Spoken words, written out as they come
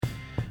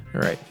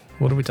All right.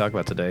 What did we talk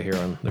about today here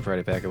on the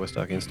Friday Packet with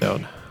Stocky and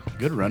Stout?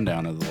 Good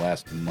rundown of the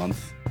last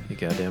month You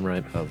goddamn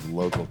right. of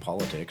local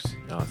politics,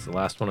 Oh, it's the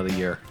last one of the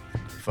year.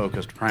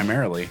 focused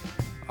primarily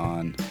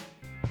on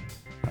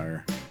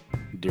our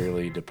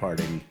dearly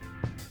departing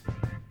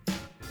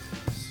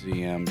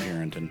CM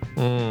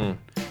Purinton.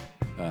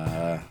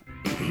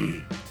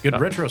 Good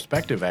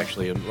retrospective,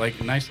 actually. Like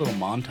a nice little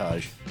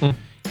montage you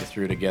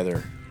threw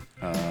together.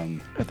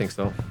 I think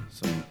so.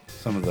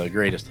 Some of the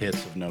greatest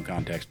hits of No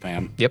Context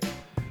Pam Yep.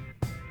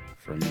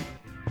 from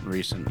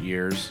recent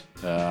years.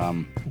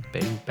 Bang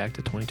back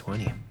to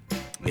 2020.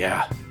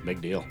 Yeah,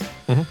 big deal.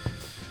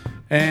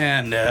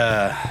 And,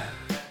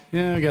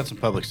 yeah, I got some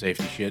public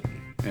safety shit,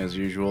 as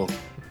usual.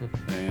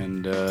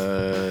 And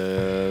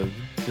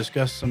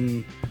discuss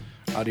some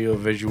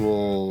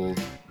audio-visual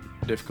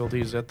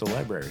difficulties at the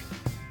library.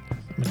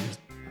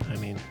 I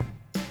mean,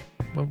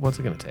 what's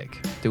it going to take?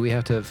 Do we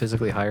have to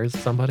physically hire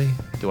somebody?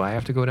 Do I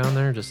have to go down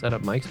there and just set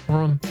up mics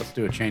for them? Let's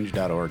do a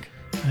change.org.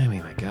 I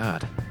mean, my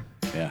God.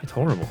 Yeah, It's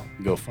horrible.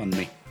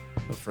 GoFundMe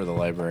for the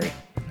library.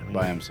 mean-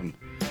 Buy them some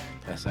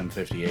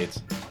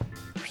SM58s.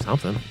 Or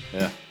something.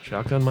 Yeah.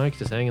 Shotgun mic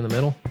just hang in the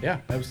middle. Yeah,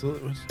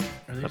 absolutely.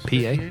 Are these A PA?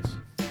 58s?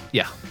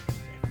 Yeah.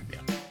 Yeah,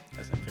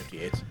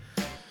 SM58s.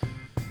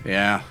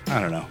 Yeah, I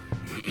don't know.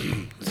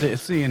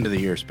 It's the end of the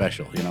year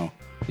special, you know.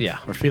 Yeah.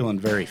 We're feeling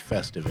very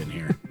festive in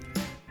here.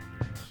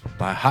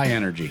 By high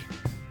energy.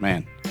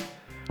 Man,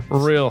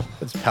 Real.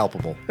 it's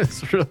palpable.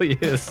 This really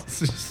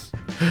is.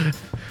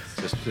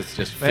 It's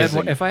just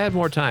fizzing. If I had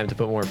more time to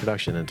put more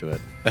production into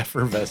it.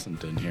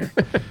 Effervescent in here.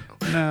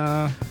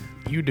 Nah,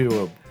 you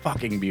do a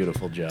fucking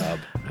beautiful job.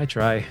 I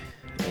try,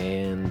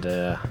 and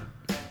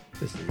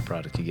this is the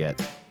product you get.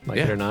 Like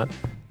it Yeah. or not.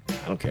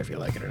 I don't care if you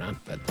like it or not,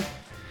 but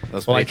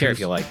Those well, I care if patrons,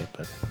 you like it,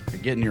 but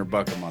You're getting your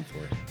buck a month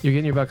worth. you're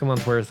getting your buck a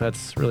month worth.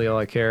 That's really all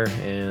I care,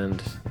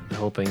 and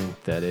hoping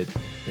that it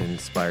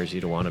inspires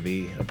you to want to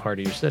be a part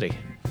of your city.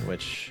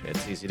 Which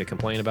it's easy to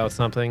complain about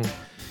something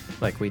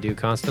like we do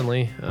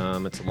constantly.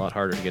 It's a lot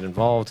harder to get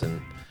involved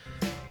and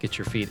get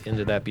your feet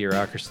into that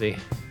bureaucracy,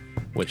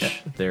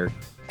 which there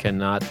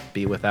cannot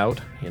be without.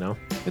 You know,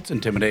 It's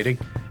intimidating.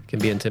 it can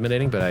be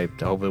intimidating, but I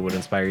hope it would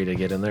inspire you to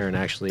get in there and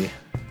actually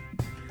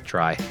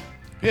try.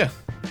 Yeah,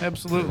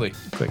 absolutely.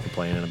 Quit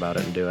complaining about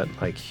it and do it.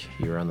 Like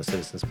you were on the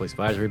Citizens Police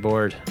Advisory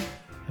Board,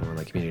 I'm on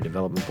the Community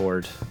Development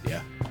Board,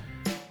 Yeah.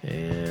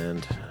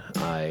 and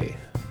I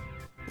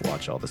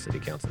watch all the city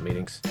council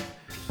meetings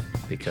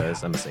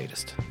because I'm a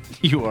sadist.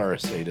 You are a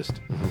sadist.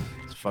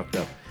 Mm-hmm. It's fucked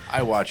up.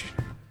 I watch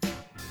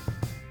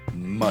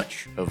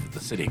much of the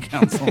city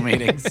council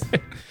meetings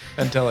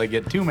until I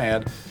get too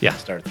mad. Yeah.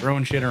 Start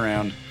throwing shit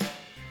around,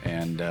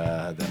 and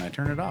then I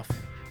turn it off.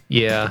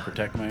 Yeah,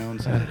 Protect my own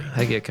sanity.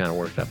 I get kind of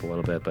worked up a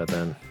little bit, but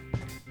then,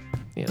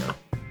 you know,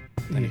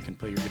 Then you can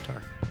play your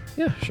guitar.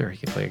 yeah, sure, you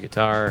can play your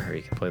guitar or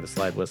you can play the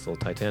slide whistle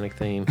Titanic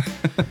theme,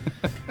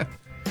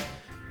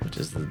 which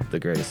is the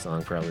greatest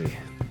song probably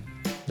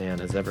man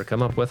has ever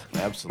come up with.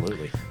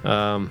 Absolutely.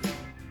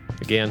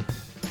 Again,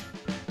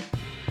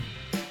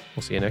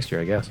 we'll see you next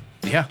year, I guess.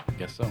 Yeah, I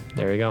guess so.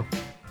 There you go.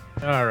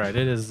 All right,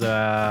 it is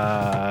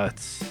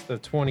it's the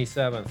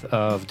 27th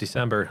of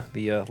December,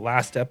 the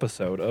last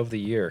episode of the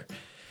year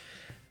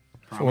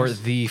for Promise.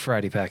 the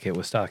Friday Packet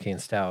with Stocky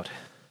and Stout.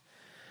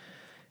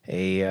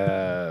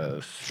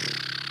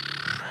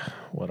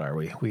 What are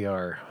we? We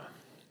are.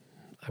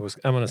 I'm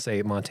going to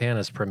say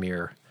Montana's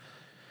premier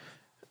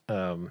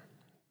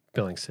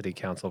Billings City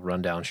Council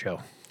rundown show.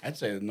 I'd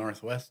say the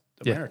Northwest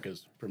Yeah.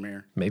 America's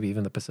premiere. Maybe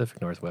even the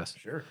Pacific Northwest.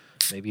 Sure.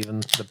 Maybe even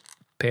the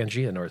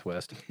Pangea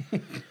Northwest.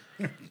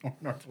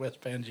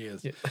 Northwest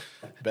Pangea's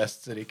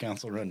best city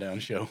council rundown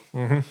show.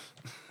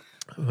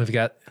 We've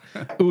got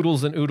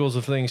oodles and oodles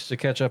of things to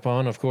catch up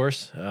on, of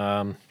course.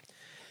 Of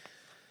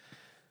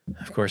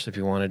course, if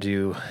you want to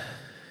do,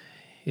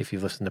 if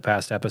you've listened to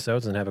past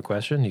episodes and have a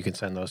question, you can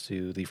send those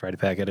to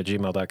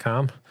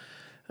thefridaypacket@gmail.com.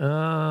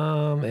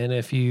 And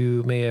if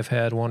you may have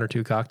had one or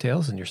two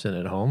cocktails and you're sitting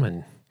at home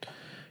and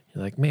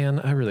you're like, man,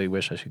 I really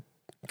wish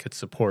could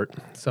support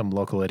some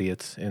local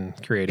idiots in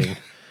creating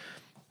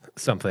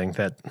something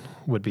that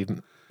would be,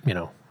 you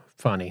know,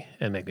 funny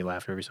and make me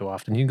laugh every so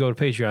often. You can go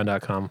to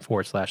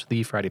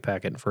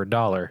patreon.com/thefridaypacket, and for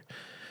 $1,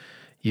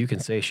 you can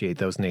satiate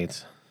those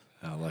needs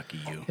How lucky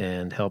you.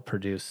 and help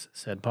produce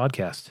said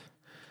podcast.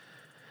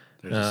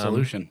 There's a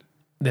solution.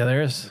 Yeah,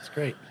 there is. It's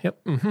great. Yep.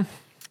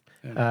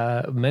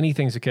 Many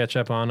things to catch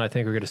up on. I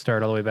think we're going to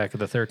start all the way back to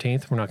the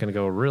 13th. We're not going to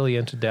go really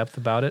into depth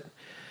about it.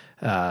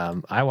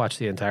 I watched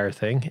the entire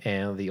thing,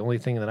 and the only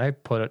thing that I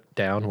put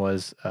down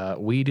was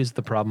weed is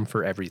the problem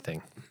for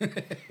everything.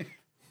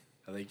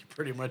 I think you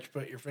pretty much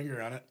put your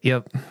finger on it.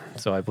 Yep.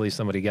 So I believe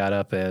somebody got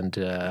up and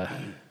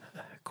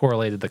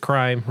correlated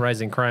the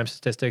rising crime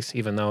statistics,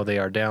 even though they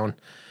are down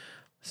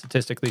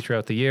statistically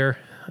throughout the year,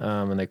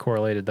 and they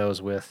correlated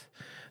those with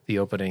the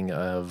opening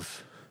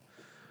of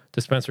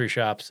dispensary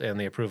shops and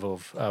the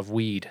approval of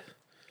weed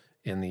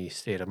in the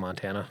state of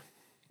Montana.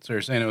 So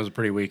you're saying it was a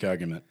pretty weak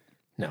argument?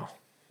 No.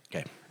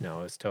 Okay.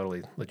 No, it's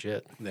totally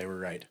legit. They were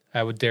right.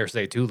 I would dare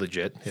say too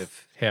legit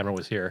if Hammer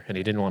was here and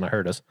he didn't want to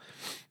hurt us.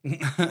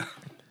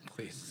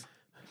 Please.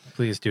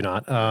 Please do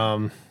not.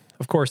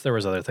 Of course, there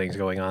was other things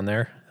going on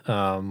there.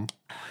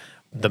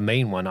 The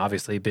main one,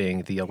 obviously,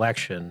 being the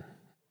election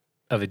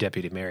of a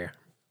deputy mayor.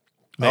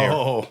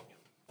 Oh,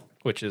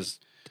 Which is,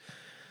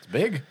 it's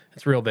big.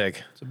 it's real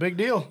big. It's a big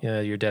deal.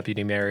 Yeah, your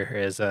deputy mayor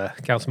is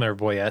Councilmember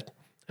Boyette.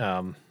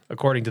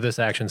 According to this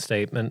action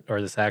statement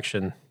or this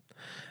action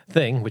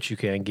thing, which you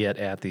can get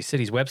at the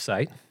city's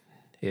website,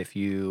 if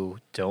you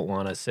don't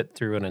want to sit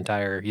through an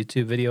entire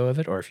YouTube video of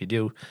it, or if you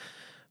do,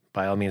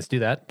 by all means do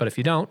that. But if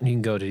you don't, you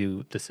can go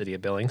to the City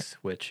of Billings,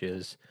 which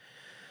is,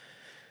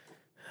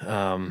 it's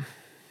a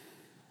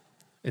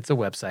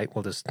website.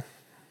 We'll just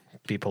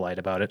be polite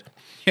about it.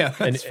 Yeah,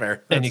 that's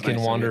fair. And That's you can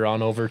nice of wander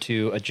on over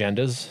to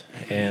agendas,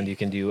 and you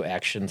can do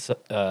action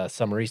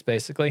summaries,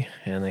 basically.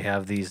 And they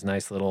have these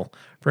nice little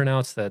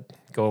printouts that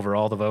go over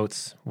all the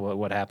votes,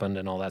 what happened,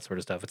 and all that sort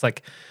of stuff. It's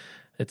like,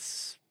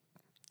 it's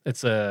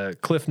a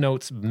Cliff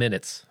Notes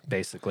minutes,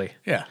 basically.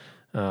 Yeah.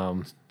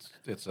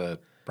 It's a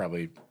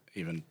probably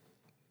even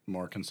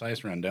more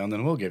concise rundown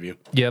than we'll give you.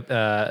 Yep.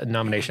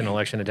 Nomination,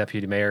 election of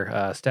deputy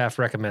mayor. Staff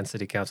recommends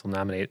city council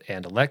nominate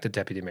and elect a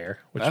deputy mayor,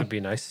 which would be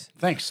nice.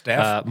 Thanks,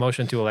 staff.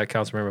 Motion to elect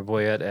Councilmember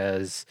Boyette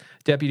as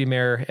deputy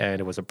mayor, and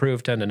it was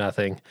approved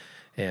 10-0,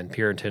 and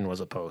Puritan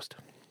was opposed.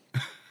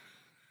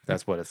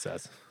 That's what it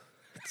says.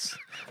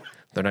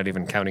 They're not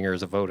even counting her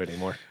as a vote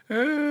anymore.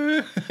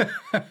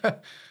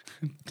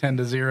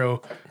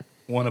 10-0,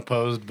 one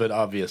opposed, but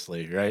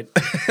obviously, right?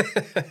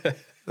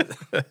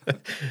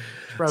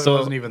 Probably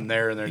wasn't even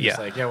there, and they're just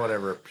like, yeah,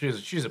 whatever.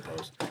 She's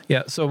opposed.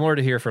 Yeah, so more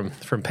to hear from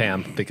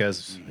Pam,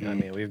 because I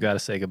mean, we've got to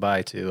say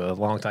goodbye to a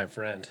longtime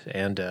friend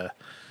and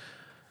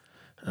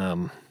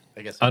I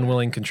guess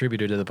unwilling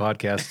contributor to the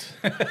podcast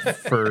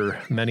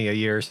for many a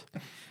years.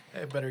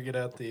 I better get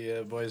out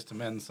the Boys to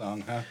Men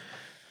song, huh?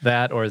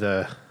 That or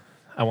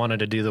I wanted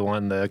to do the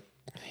one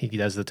he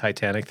does the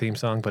Titanic theme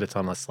song, but it's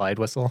on a slide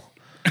whistle.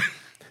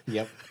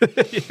 Yep.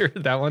 You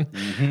heard that one?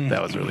 Mm-hmm.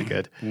 That was really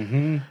good.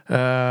 Mm-hmm.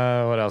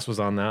 What else was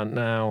on that?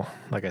 Now,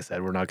 like I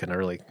said, we're not going to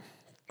really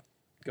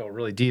go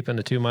really deep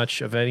into too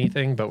much of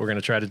anything, but we're going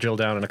to try to drill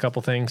down on a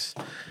couple things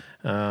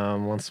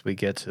once we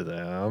get to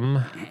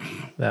them.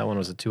 That one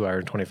was a 2-hour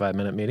and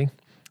 25-minute meeting,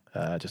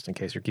 just in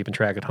case you're keeping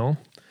track at home.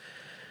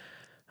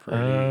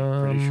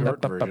 Pretty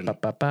short version.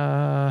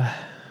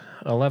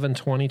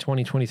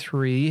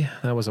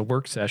 11/20/2023. That was a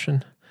work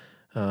session.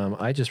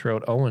 I just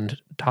wrote Owen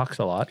talks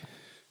a lot.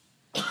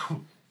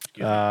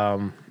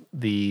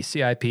 The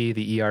CIP,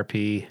 the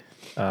ERP,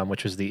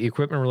 which was the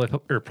equipment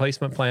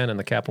replacement plan and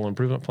the capital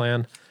improvement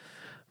plan.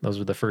 Those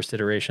were the first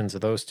iterations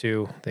of those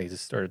two. They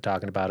just started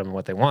talking about them and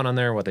what they want on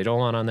there, what they don't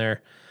want on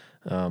there.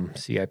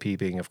 CIP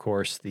being, of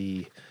course,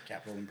 the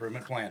capital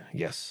improvement plan.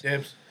 Yes.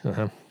 Dibs.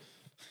 Uh-huh.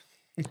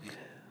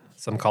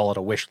 Some call it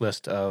a wish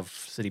list of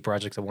city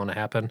projects that want to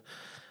happen.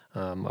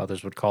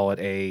 Others would call it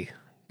a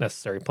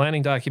necessary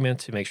planning document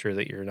to make sure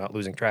that you're not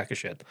losing track of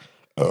shit.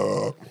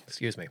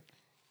 Excuse me.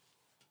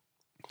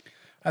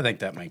 I think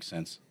that makes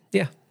sense.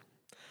 Yeah.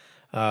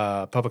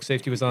 Public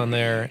safety was on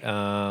there,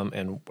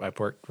 and I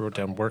wrote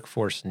down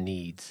workforce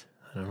needs.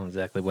 I don't know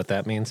exactly what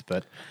that means,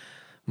 but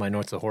my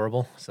notes are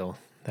horrible, so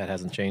that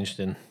hasn't changed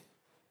in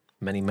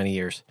many, many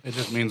years. It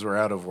just means we're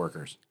out of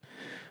workers.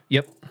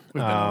 Yep. We've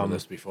been over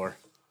this before.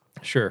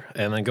 Sure.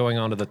 And then going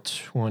on to the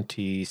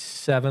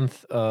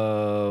 27th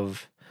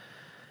of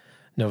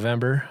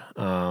November,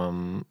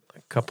 a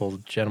couple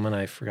gentlemen,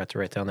 I forgot to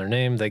write down their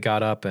name, they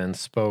got up and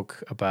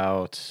spoke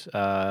about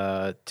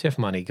TIF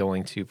money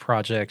going to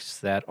projects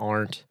that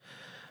aren't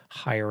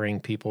hiring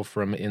people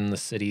from in the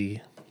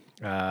city,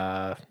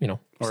 or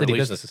city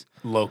businesses.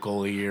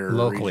 Locally or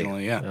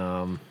regionally,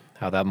 yeah.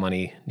 How that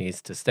money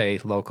needs to stay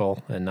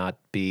local and not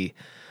be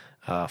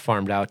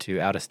farmed out to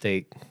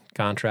out-of-state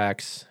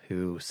contracts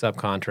who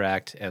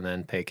subcontract and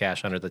then pay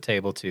cash under the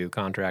table to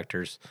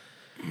contractors,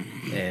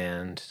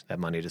 and that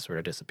money just sort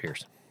of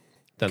disappears.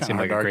 Doesn't seem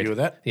like a great argue with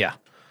that. Yeah.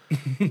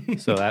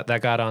 So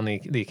that got on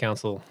the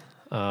council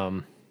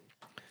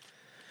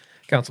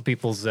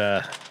people's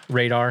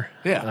radar.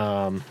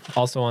 Yeah.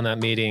 Also on that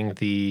meeting,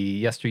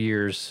 the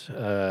yesteryear's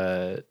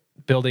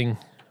building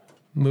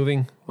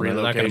moving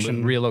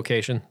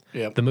relocation.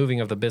 Yep. The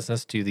moving of the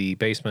business to the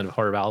basement of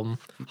Hart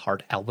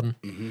Albin.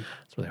 Mm-hmm.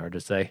 It's really hard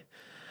to say.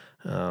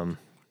 Gonna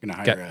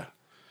hire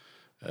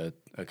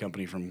a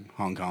company from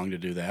Hong Kong to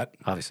do that.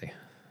 Obviously,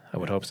 I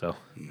would hope so.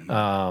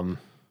 Mm-hmm.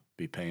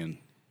 Be paying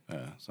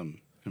some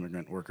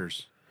immigrant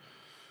workers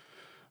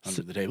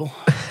under the table.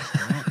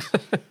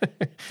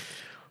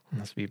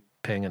 Must be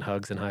paying in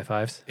hugs and high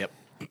fives. Yep.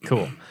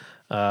 Cool.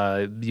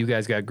 You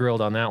guys got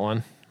grilled on that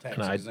one. Tax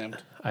and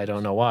exempt. I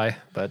don't know why,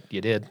 but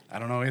you did. I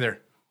don't know either,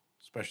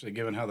 especially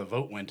given how the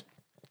vote went.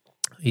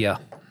 Yeah.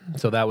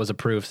 So that was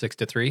approved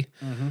 6-3.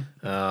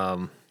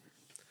 Mm-hmm.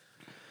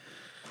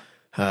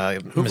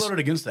 Who voted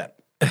against that?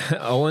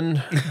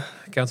 Owen,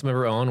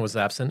 Councilmember Owen was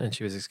absent and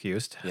she was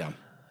excused. Yeah.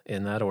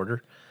 In that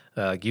order.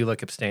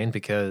 Gulick abstained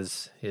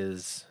because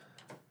his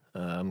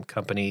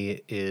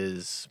Company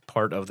is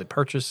part of the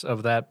purchase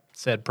of that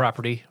said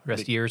property,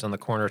 rest years on the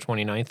corner of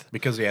 29th.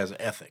 Because he has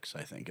ethics,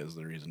 I think, is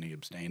the reason he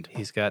abstained.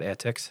 He's got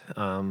ethics.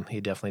 He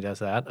definitely does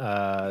that.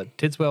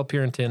 Tidswell,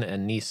 Purinton,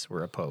 and Nice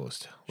were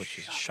opposed, which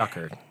is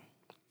shocker.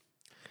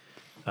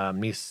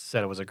 Nice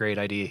said it was a great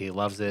idea. He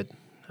loves it.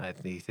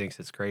 He thinks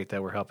it's great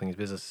that we're helping his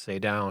business stay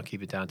down,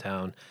 keep it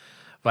downtown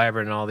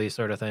vibrant and all these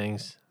sort of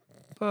things.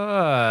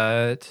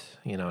 But,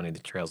 and he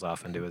trails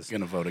off into his...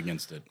 Going to vote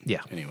against it.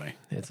 Yeah. Anyway.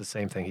 It's the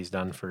same thing he's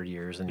done for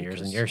years and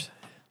years and years.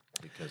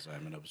 Because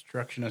I'm an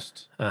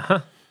obstructionist. Uh-huh.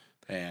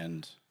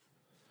 And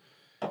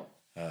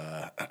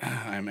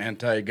I'm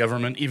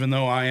anti-government, even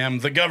though I am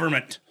the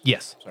government.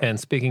 Yes. Sorry. And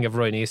speaking of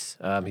Roy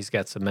Neese, he's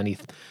got so many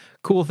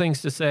cool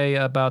things to say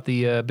about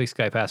the Big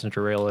Sky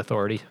Passenger Rail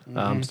Authority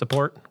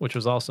support, which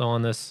was also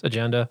on this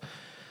agenda.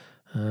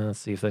 Let's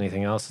see if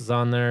anything else is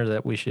on there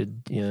that we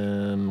should...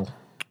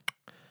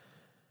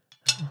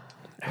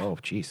 Oh,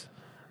 jeez.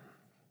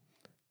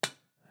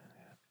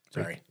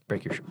 Sorry.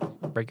 Break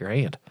your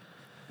hand.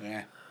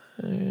 Yeah.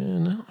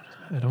 No,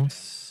 I don't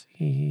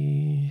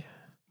see.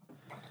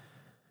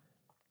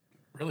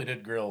 Really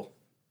did grill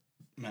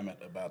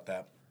Mehmet about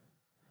that.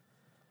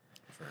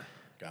 For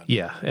God.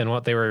 Yeah, and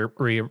what they were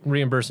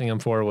reimbursing him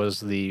for was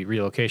the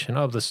relocation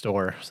of the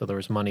store. So there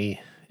was money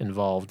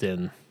involved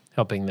in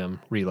helping them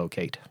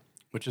relocate.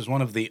 Which is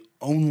one of the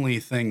only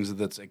things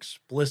that's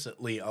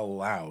explicitly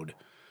allowed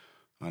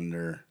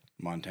under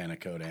Montana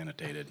Code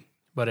Annotated.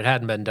 But it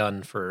hadn't been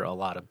done for a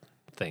lot of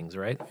things,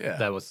 right? Yeah.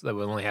 That would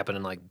only happen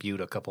in like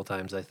Butte a couple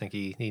times, I think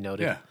he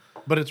noted. Yeah.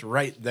 But it's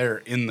right there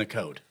in the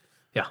code.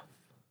 Yeah.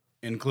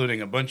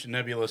 Including a bunch of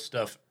nebulous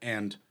stuff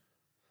and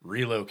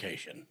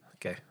relocation.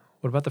 Okay.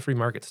 What about the free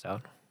market,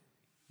 Stout?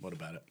 What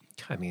about it?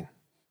 I mean,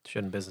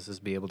 shouldn't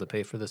businesses be able to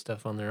pay for this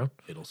stuff on their own?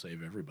 It'll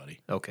save everybody.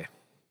 Okay.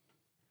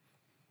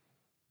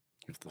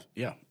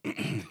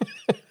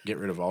 Get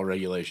rid of all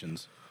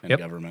regulations and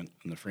government,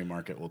 and the free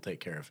market will take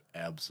care of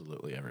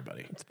absolutely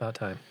everybody. It's about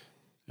time.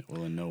 It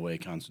will in no way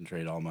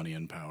concentrate all money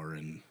and power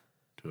into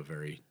a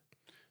very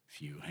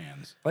few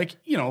hands. Like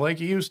it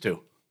used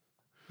to.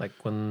 Like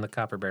when the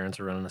copper barons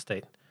were running the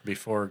state.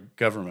 Before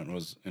government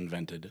was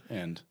invented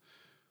and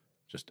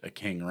just a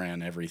king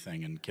ran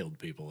everything and killed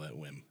people at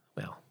whim.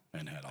 Well,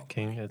 and had all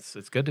king.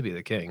 It's good to be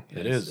the king.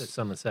 It is. As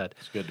someone said.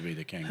 It's good to be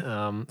the king.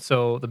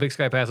 So the Big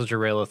Sky Passenger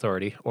Rail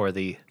Authority, or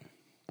the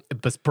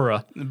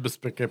BSPRA,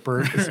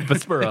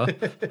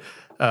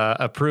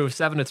 approved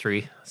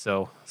 7-3.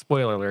 So,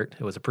 spoiler alert,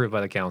 it was approved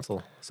by the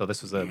council. So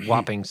this was a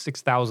whopping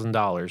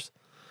 $6,000.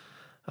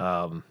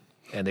 And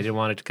they didn't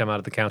want it to come out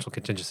of the council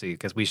contingency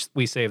because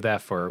we saved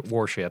that for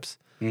warships.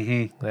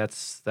 Mm-hmm.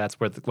 That's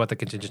what the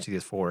contingency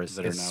is for. Is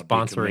now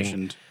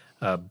sponsoring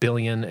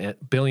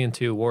billion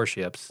two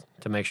warships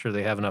to make sure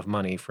they have enough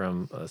money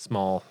from a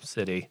small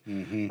city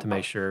to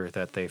make sure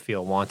that they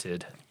feel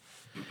wanted.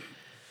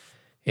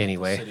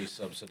 Anyway,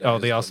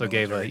 they also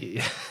gave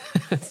a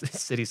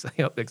city.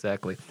 Yep,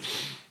 exactly.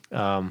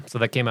 So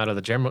that came out of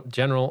the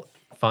general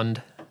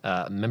fund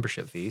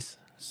membership fees.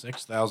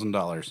 $6,000.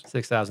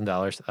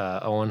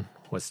 $6,000. Owen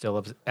was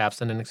still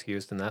absent and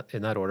excused in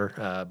that order.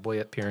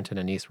 Boyette, Purinton,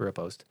 and Nice were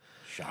opposed.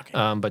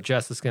 Shocking. But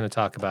Jess is going to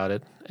talk about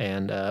it,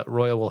 and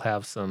Royal will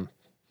have some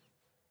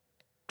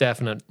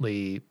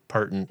definitely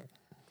pertinent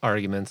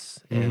arguments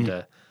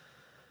and.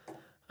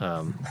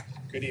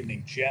 Good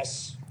evening,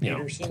 Jess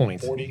Peterson,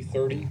 points.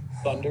 4030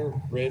 Thunder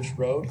Ridge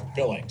Road,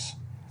 Billings.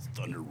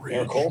 Thunder Ridge.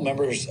 Mayor Cole,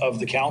 members of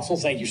the council,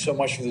 thank you so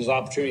much for this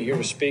opportunity here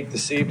to speak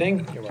this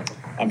evening. You're welcome.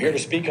 I'm here to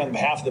speak on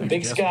behalf of the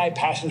Big Sky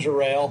Passenger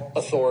Rail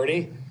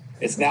Authority.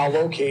 It's now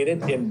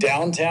located in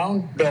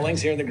downtown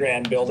Billings here in the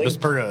Grand Building.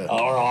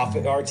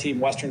 Our team,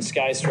 Western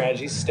Sky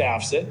Strategies,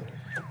 staffs it.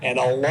 And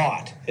a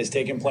lot has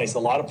taken place. A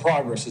lot of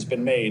progress has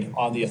been made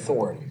on the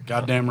authority.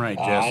 Goddamn right,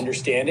 Jess.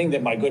 Understanding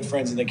that my good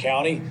friends in the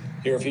county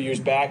here a few years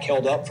back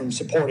held up from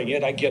supporting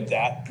it. I get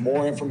that.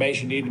 More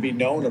information needed to be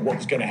known of what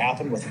was going to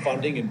happen with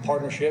funding and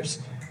partnerships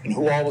and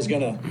who all was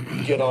going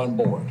to get on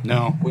board.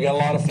 No. We got a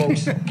lot of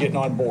folks getting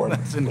on board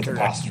with the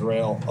Passenger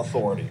Rail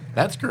Authority.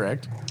 That's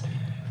correct.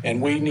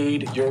 And we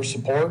need your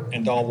support,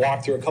 and I'll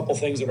walk through a couple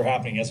things that are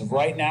happening. As of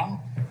right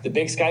now, the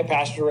Big Sky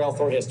Passenger Rail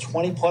Authority has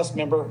 20-plus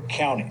member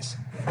counties.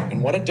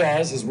 And what it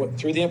does is,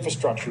 through the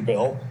infrastructure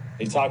bill,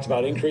 they talked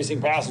about increasing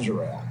passenger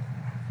rail.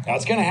 Now,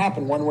 it's going to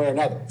happen one way or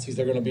another. It's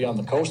either going to be on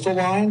the coastal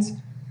lines,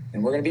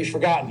 and we're going to be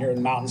forgotten here in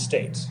the mountain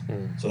states.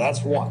 So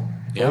that's one.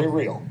 Very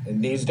real. It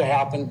needs to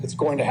happen. It's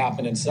going to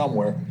happen in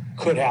somewhere.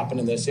 Could happen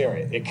in this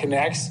area. It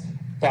connects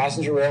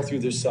passenger rail through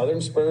the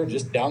southern spur,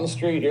 just down the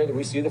street here that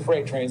we see the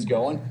freight trains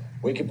going.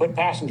 We could put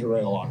passenger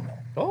rail on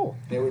there. Oh.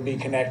 They would be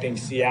connecting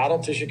Seattle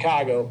to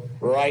Chicago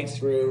right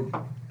through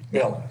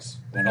Billings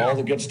and all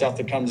the good stuff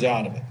that comes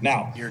out of it.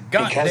 Now,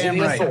 because of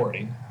the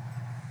authority,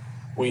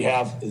 we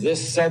have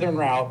this southern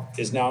route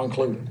is now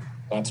included.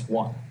 That's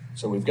one.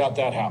 So we've got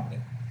that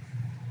happening.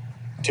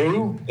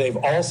 Two, they've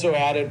also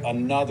added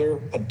another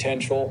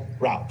potential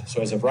route.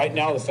 So as of right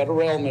now, the Federal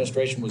Rail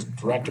Administration was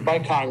directed by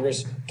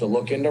Congress to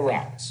look into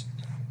routes.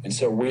 And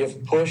so we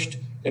have pushed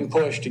and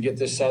pushed to get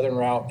this southern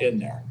route in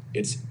there.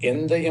 It's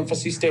in the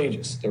infancy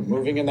stages. They're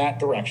moving in that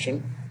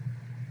direction.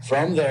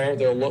 From there,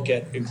 they'll look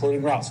at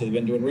including routes. So they've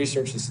been doing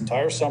research this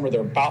entire summer.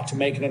 They're about to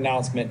make an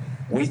announcement.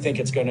 We think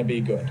it's going to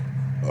be good.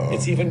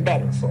 It's even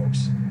better,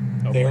 folks.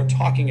 Okay. They are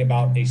talking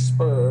about a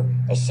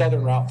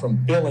southern route from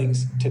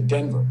Billings to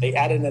Denver. They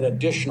added an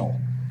additional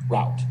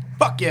route.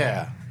 Fuck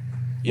yeah.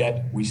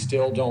 Yet we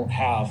still don't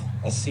have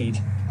a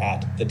seat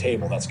at the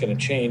table. That's going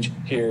to change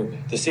here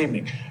this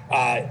evening.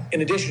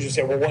 In addition, you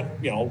say, well,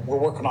 we're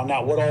working on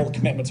that. What all the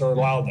commitments are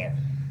allowed there?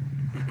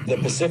 The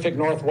Pacific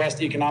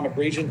Northwest Economic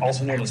Region,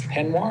 also known as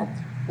PNWAR,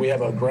 we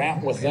have a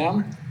grant with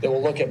them that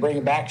will look at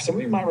bringing back, some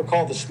of you might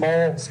recall the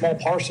small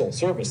parcel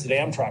service that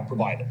Amtrak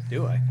provided.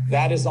 Do I?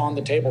 That is on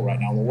the table right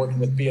now. We're working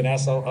with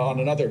BNS on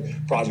another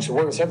project. So we're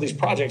working with some of these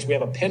projects. We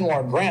have a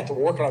PNWAR grant that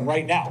we're working on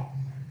right now.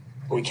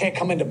 But we can't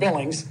come into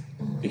Billings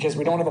because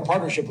we don't have a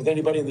partnership with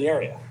anybody in the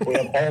area. We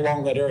have all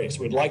along that area.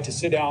 So we'd like to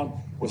sit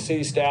down with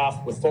city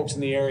staff, with folks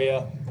in the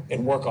area,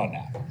 and work on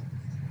that.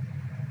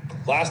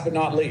 Last but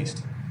not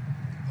least,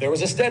 there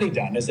was a study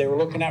done as they were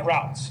looking at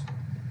routes.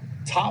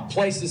 Top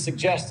places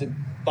suggested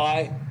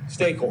by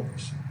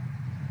stakeholders.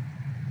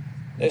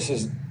 This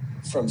is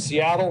from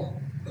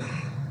Seattle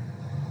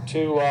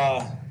to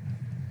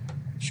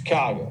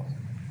Chicago.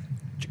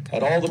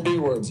 Had all the B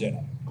words in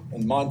it.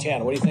 In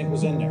Montana, what do you think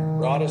was in there?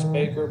 Broadus,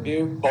 Baker,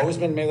 Butte,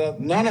 Bozeman,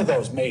 none of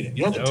those made it.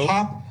 You know the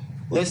top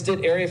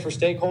listed area for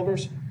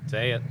stakeholders?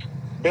 Say it.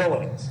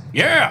 Billings.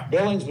 Yeah.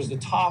 Billings was the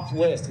top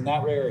list in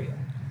that area.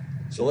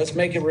 So let's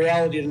make it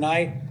reality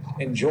tonight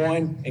and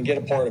join and get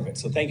a part of it.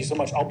 So thank you so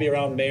much. I'll be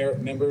around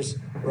members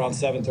around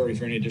 7:30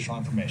 for any additional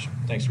information.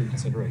 Thanks for your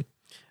consideration.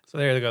 So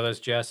there you go. There's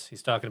Jess.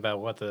 He's talking about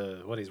what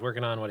he's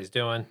working on, what he's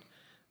doing.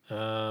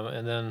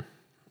 And then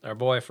our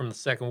boy from the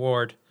 2nd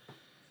Ward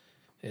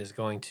is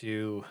going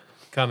to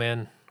come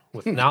in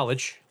with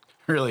knowledge.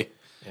 Really?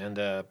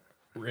 And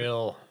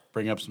real...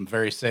 Bring up some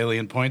very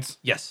salient points?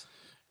 Yes.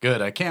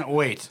 Good. I can't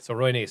wait. So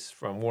Roy Neese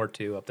from Ward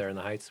 2 up there in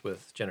the Heights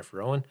with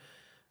Jennifer Owen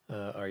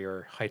are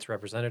your Heights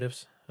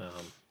representatives.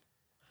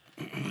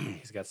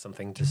 He's got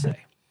something to say.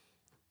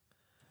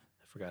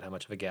 I forgot how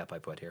much of a gap I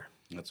put here.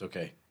 That's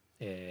okay.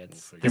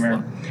 It's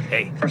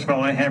Hey. First of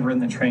all, I have ridden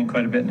the train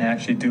quite a bit and I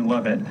actually do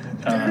love it.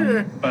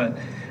 But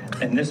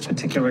in this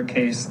particular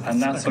case, I'm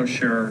not so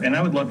sure. And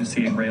I would love to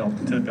see it rail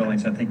to the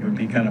Billings. I think it would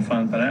be kind of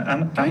fun. But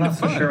I'm not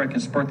so sure I can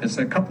support this.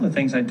 A couple of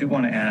things I do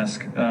want to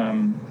ask.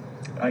 I'm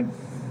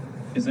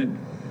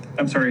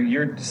sorry,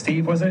 you're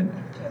Steve, was it?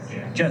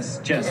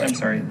 Jess. I'm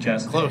sorry,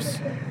 Jess. Close.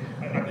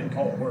 I didn't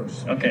call it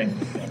worse. Okay.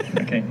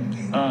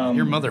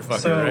 You're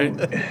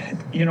motherfucker,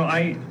 right? You know,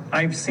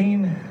 I've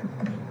seen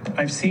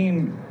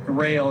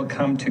rail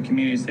come to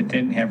communities that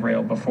didn't have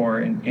rail before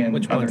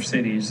in other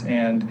cities,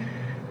 and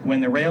when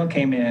the rail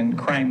came in,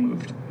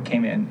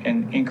 came in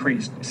and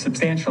increased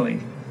substantially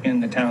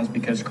in the towns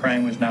because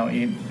crime was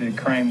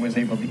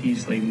able to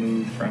easily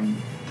move from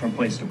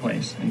place to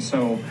place. And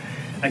so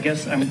I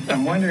guess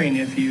I'm wondering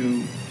if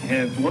you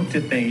have looked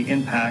at the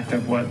impact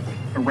of what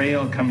a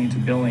rail coming to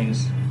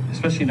Billings,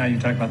 especially now you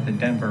talk about the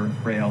Denver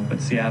rail,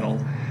 but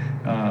Seattle,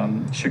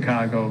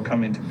 Chicago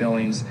coming to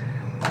Billings,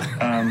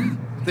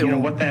 what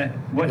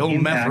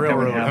impact that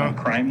would have on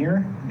crime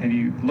here? Have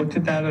you looked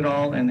at that at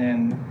all? And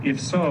then if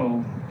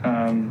so,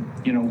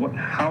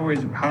 how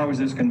is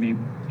this going to be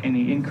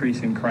any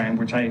increase in crime,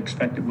 which I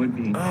expect it would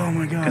be? Oh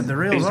my God, the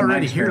rail's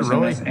already here,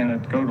 Roy. It's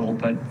anecdotal,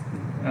 but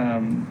how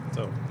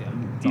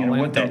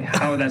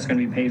that's going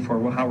to be paid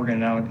for, how we're going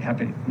to now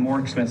have more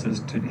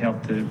expenses to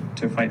help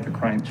to fight the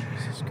crime.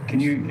 Can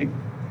you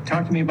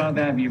talk to me about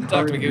that? Have you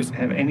heard? There's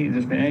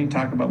been any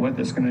talk about what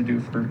this is going to do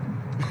for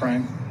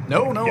crime?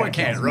 No, I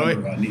can't, Roy.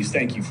 Neese,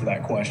 thank you for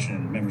that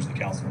question. Members of the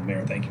council and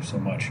mayor, thank you so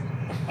much.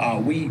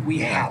 We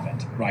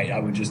haven't, right? I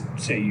would just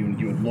say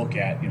you would look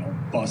at,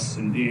 bus,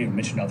 and you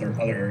mentioned other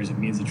areas of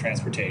means of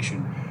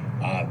transportation.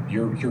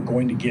 You're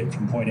going to get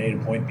from point A to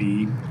point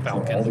B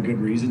for all the good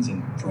reasons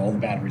and for all the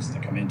bad reasons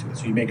that come into it.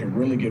 So you make a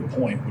really good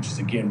point, which is,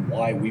 again,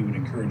 why we would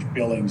encourage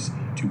Billings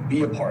to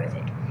be a part of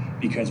it,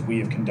 because we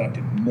have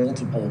conducted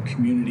multiple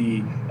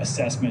community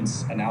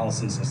assessments,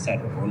 analysis, et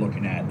cetera. We're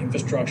looking at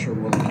infrastructure.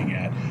 We're looking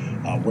at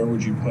where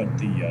would you put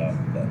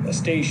the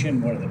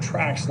station? What are the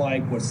tracks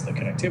like? What's the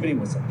connectivity?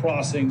 What's the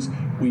crossings?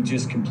 We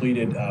just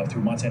completed,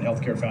 through Montana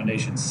Healthcare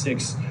Foundation,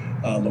 6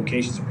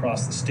 locations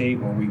across the state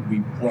where we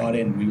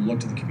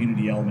looked at the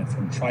community element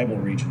from tribal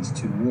regions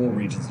to rural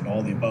regions and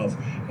all the above,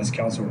 as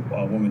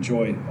Councilwoman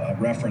Joy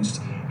referenced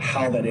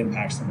how that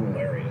impacts the rural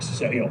areas.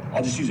 So,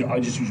 I'll just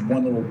use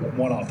one little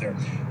one off there.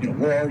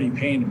 We're already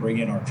paying to bring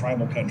in our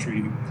tribal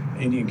country,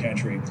 Indian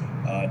country,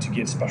 to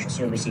get special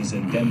services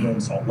in Denver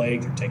and Salt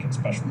Lake. They're taking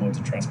special modes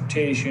of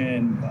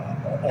transportation,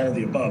 all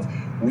the above.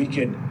 We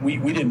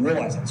didn't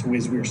realize that. So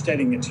as we were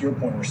studying it, to your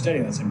point, we're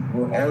studying this, and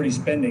we're already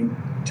spending,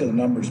 to the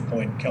numbers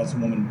point,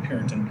 Councilwoman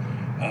Purinton,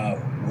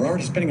 we're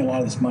already spending a lot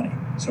of this money.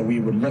 So we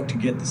would look to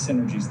get the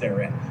synergies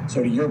therein.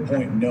 So to your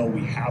point, no,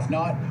 we have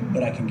not,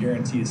 but I can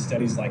guarantee you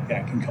studies like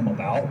that can come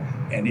about.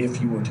 And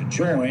if you were to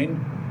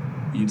join,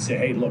 you'd say,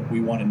 hey, look, we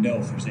want to know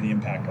if there's any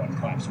impact on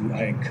crime. So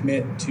I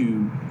commit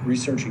to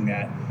researching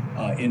that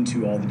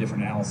into all the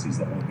different analyses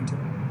that we'll be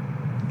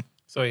doing.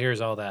 So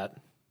here's all that.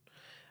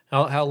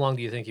 How long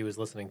do you think he was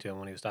listening to him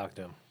when he was talking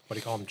to him? What do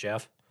you call him,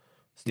 Jeff?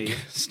 Steve?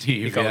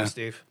 Steve, You call him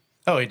Steve?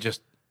 Oh, he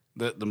just,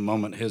 the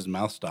moment his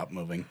mouth stopped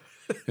moving,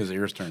 his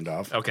ears turned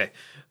off. Okay.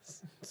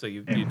 So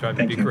you'd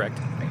probably be correct.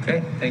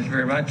 Okay, thank you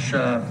very much.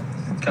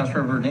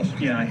 Councilmember Bernice?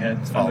 Yeah, I had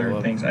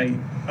other things.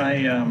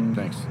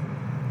 Thanks.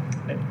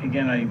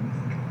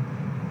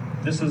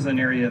 This is an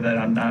area that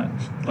I'm not,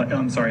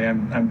 I'm sorry,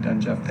 I'm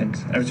done, Jeff,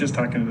 thanks. I was just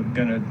going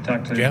to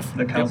talk to Jeff?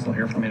 the council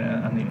here for a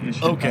minute on the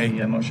issue, Okay. on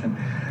the motion.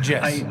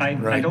 Jess, I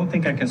right. don't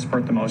think I can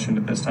support the motion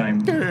at this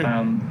time.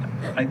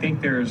 I think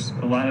there's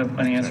a lot of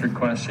unanswered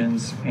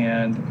questions,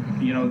 and,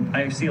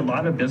 I see a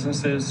lot of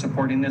businesses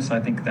supporting this. I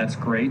think that's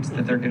great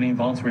that they're getting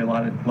involved. So a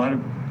lot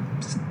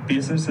of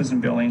businesses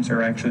and buildings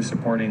are actually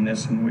supporting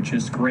this, and which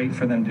is great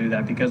for them to do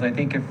that, because I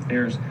think if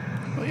there's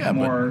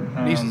more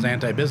Nice is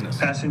anti-business.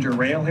 passenger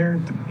rail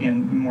here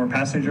and more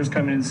passengers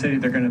coming into the city,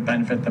 they're going to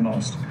benefit the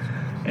most.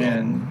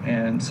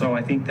 And so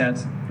I think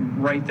that's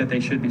right that they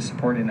should be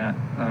supporting that.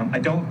 I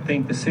don't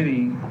think the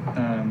city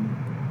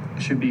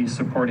should be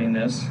supporting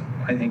this.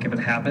 I think if it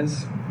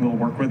happens, we'll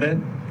work with it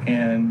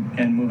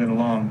and move it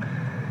along.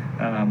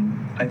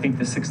 I think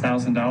the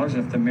 $6,000,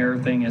 if the mayor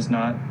thing is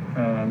not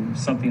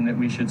something that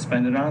we should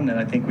spend it on, then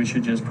I think we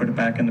should just put it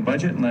back in the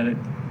budget and let it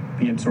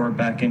be absorbed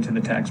back into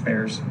the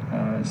taxpayers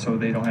so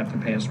they don't have to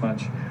pay as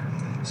much.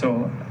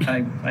 So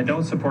I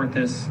don't support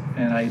this,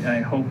 and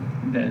I hope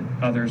that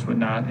others would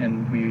not.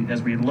 And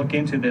as we look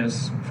into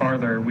this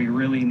farther, we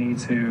really need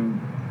to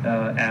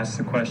ask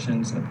the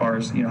questions as far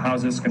as, how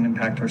is this going to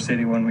impact our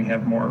city when we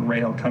have more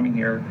rail coming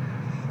here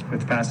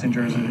with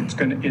passengers?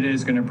 And it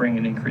is going to bring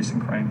an increase in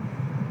crime.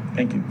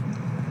 Thank you.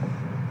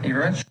 Thank you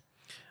very much.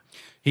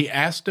 He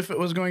asked if it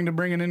was going to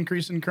bring an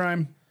increase in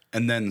crime,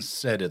 and then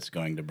said it's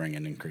going to bring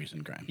an increase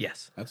in crime.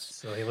 Yes. That's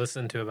So he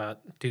listened to about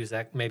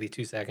maybe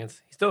 2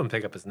 seconds. He still didn't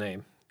pick up his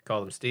name.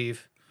 Called him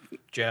Steve,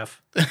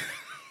 Jeff.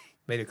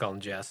 Maybe call him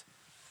Jess.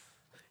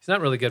 He's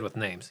not really good with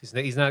names.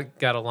 He's not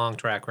got a long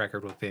track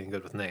record with being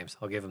good with names.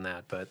 I'll give him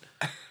that. But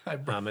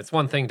it's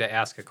one thing to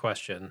ask a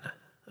question.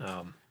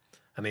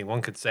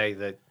 One could say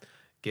that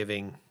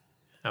giving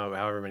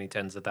however many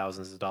tens of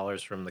thousands of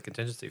dollars from the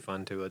contingency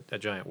fund to a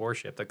giant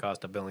warship that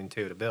cost $1.2 billion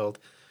to build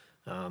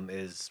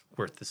is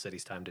worth the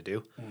city's time to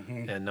do,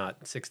 and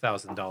not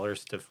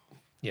 $6,000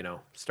 to,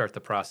 start the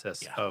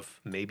process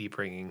of maybe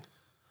bringing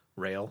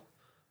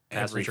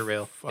passenger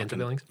rail into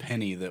Billings.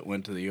 Penny that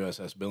went to the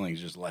USS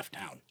Billings just left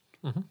town.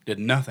 Did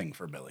nothing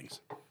for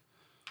Billings. What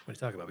are you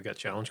talking about? We got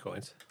challenge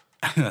coins,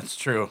 That's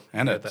true,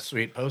 and a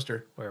sweet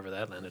poster. wherever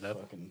that landed up.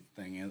 Fucking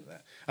thing is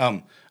that.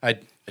 I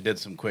did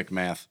some quick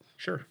math.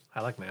 Sure, I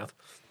like math.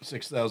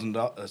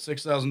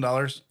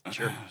 $6,000.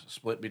 Sure.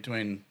 Split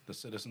between the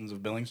citizens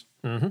of Billings.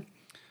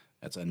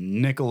 That's a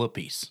nickel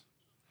apiece.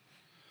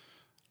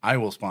 I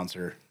will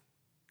sponsor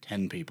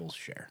 10 people's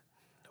share.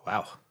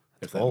 Wow,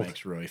 If that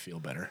makes Roy feel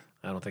better.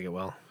 I don't think it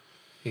will.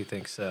 He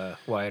thinks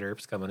Wyatt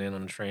Earp's coming in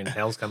on a train.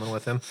 Hell's coming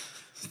with him.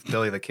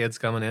 Billy the Kid's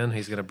coming in.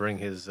 He's going to bring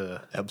his...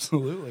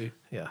 Absolutely.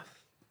 yeah.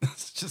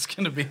 It's just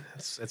going to be...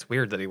 It's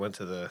weird that he went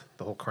to the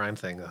whole crime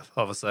thing.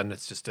 All of a sudden,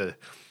 it's just a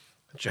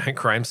giant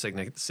crime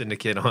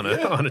syndicate on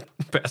a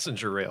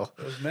passenger rail.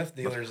 Those meth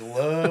dealers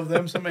love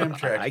them some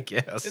Amtrak. I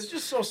guess. It's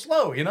just so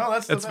slow,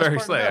 That's the It's best very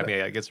part slow. about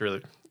it. It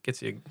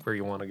gets you where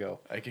you want to go.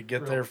 I could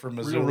get there from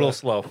Missoula real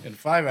slow. in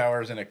 5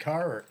 hours in a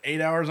car or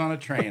 8 hours on a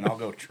train. I'll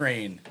go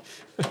train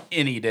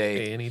any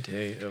day. Any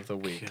day of the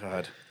week.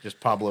 God, just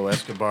Pablo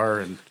Escobar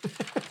and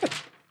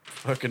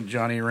fucking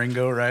Johnny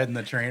Ringo riding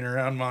the train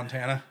around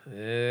Montana.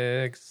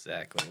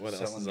 Exactly. What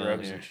else Selling is on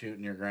drugs here? and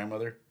shooting your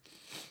grandmother.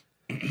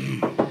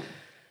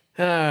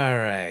 All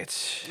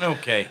right.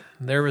 Okay.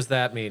 There was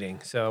that meeting.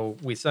 So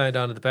we signed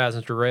on to the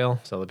passenger rail.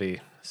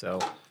 So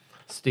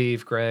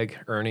Steve, Greg,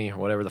 Ernie, or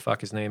whatever the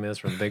fuck his name is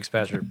from the big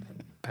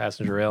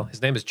passenger rail.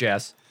 His name is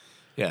Jess.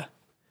 Yeah.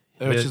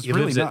 Which is He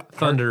really lives not at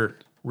Thunder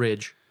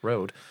Ridge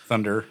Road.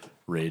 Thunder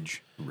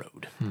Ridge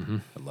Road. I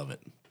love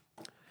it.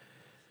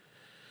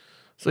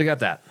 So we got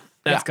that.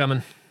 That's Yeah.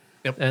 coming.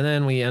 Yep. And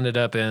then we ended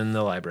up in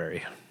the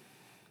library.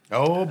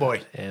 Oh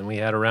boy. And we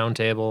had a round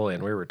table,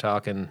 and we were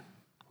talking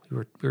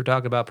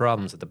about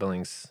problems that the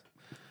Billings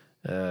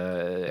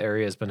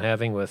area has been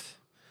having with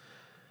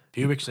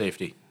Pubic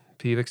safety.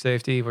 pubic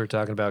safety. We're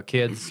talking about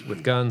kids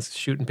with guns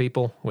shooting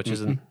people, which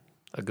isn't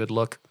a good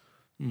look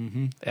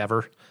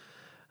ever.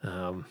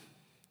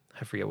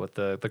 I forget what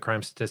the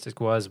crime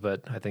statistic was,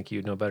 but I think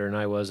you'd know better than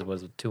I was. It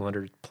was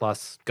 200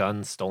 plus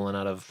guns stolen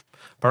out of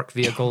parked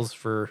vehicles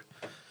for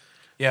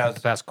Yeah, the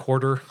past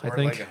quarter, I Or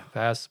think. like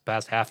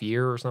Past half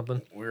year or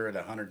something. we're at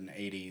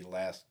 180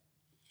 last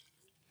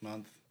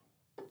month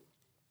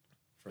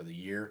for the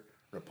year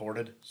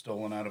reported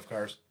stolen out of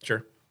cars.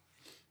 Sure.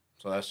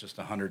 So that's just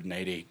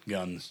 180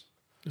 guns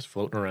Just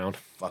floating around.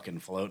 fucking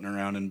floating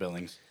around in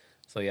Billings.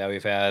 So yeah,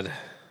 we've had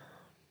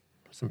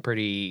some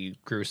pretty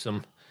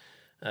gruesome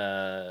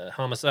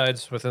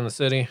homicides within the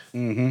city.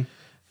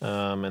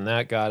 And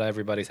that got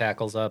everybody's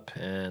hackles up.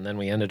 And then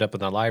we ended up in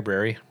the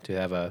library to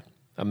have a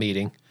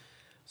meeting.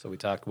 So we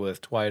talked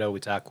with Twido. We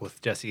talked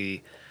with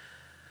Jesse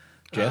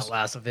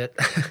Lasovich.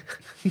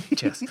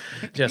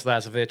 Jess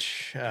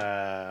Lasovich.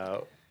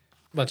 A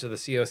bunch of the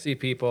COC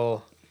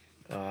people.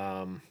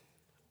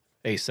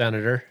 A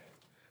senator,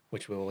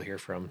 which we will hear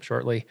from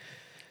shortly.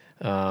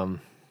 But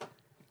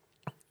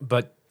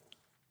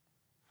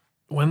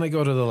when they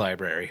go to the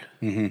library,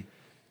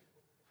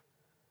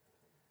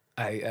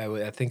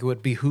 I think it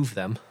would behoove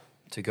them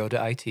to go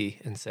to IT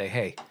and say,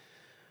 hey,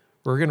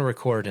 we're going to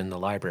record in the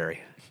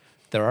library.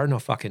 There are no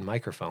fucking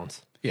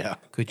microphones. Yeah.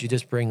 Could you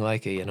just bring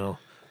like a,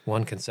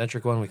 one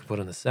concentric one we could put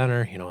in the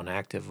center, an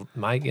active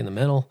mic in the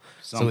middle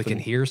so we can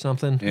hear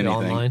something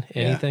online,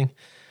 anything.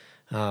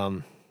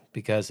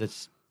 Because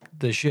it's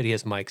the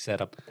shittiest mic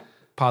setup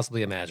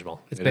possibly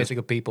imaginable. It's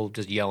basically people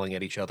just yelling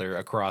at each other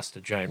across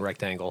the giant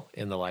rectangle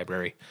in the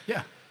library.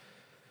 Yeah.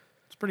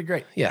 It's pretty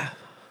great. Yeah.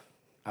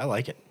 I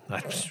like it.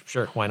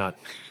 Sure, why not?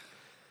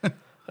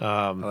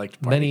 I like to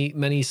party.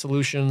 Many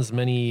solutions,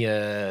 many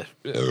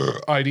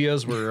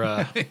ideas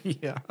were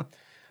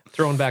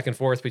thrown back and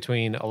forth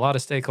between a lot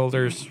of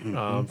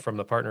stakeholders from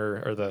the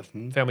partner or the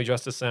Family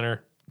Justice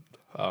Center,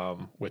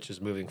 which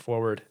is moving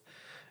forward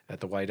at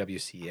the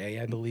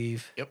YWCA, I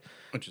believe. Yep,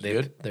 which is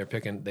good.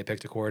 They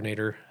picked a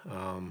coordinator,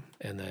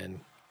 and then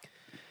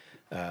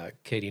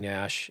Katie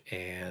Nash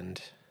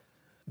and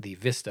the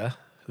Vista,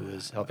 who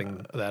is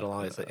helping that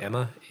along. Is it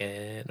Emma?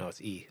 No,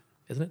 it's E.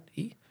 Isn't it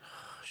E?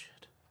 Oh,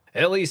 shit.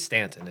 Ellie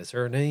Stanton is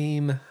her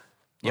name.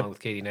 Along with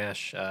Katie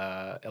Nash.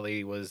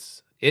 Ellie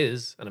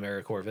is an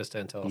AmeriCorps Vista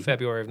until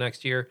February of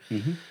next year.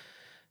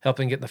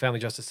 Helping get the Family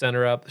Justice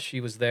Center up. She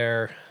was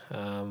there.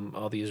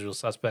 All the usual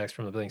suspects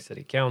from the Billings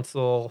City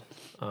Council.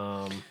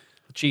 The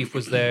chief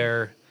was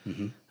there.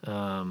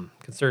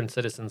 Concerned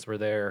citizens were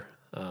there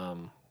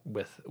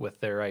with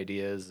their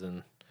ideas,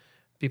 and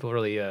people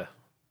really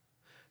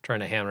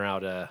trying to hammer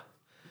out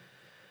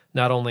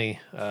not only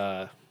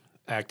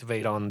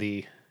activate on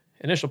the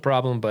initial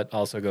problem, but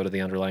also go to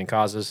the underlying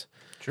causes.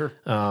 Sure.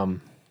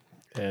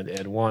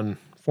 And one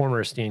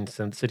former esteemed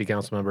city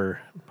council member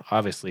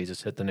obviously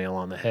just hit the nail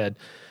on the head.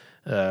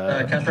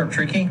 Councilor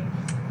Tricky?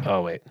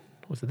 Oh, wait.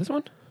 Was it this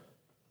one?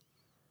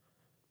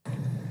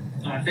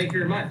 Thank you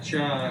very much.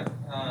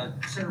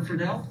 Senator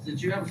Friedel,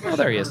 did you have a question? Oh,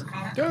 there he is.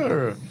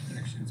 Sure.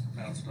 Actually, it's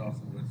bounced off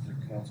of what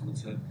the councilman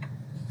said.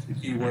 The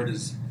key word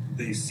is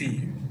they see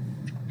you.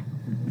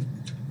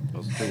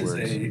 Those two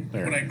words.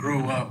 There. When I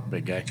grew up,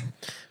 Big guy.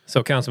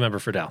 So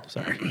Councilmember Friedel,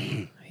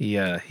 sorry. He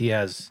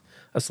has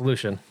a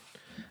solution,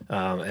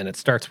 and it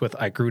starts with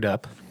I grewed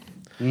up,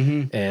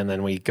 and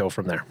then we go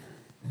from there.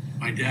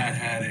 my dad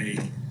had a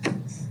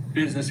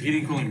business,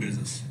 heating cooling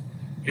business.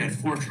 He had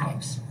 4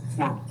 trucks,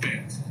 4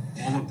 vans,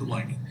 all looked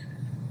alike.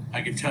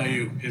 I can tell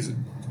you,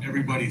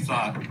 everybody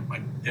thought my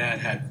dad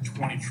had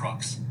 20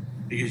 trucks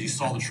because you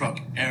saw the truck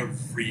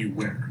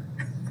everywhere.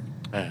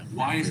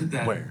 Why is it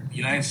that the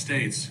United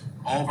States,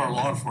 all of our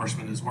law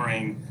enforcement is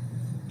wearing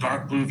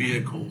dark blue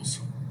vehicles,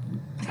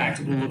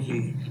 tactical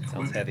looking equipment?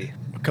 Sounds heavy.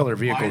 What color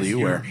vehicle do you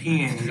wear?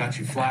 European got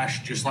you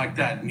flashed just like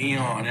that,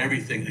 neon,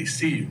 everything. They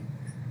see you.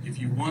 If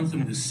you want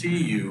them to see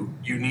you,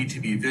 you need to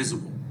be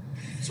visible.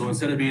 So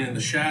instead of being in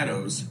the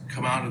shadows,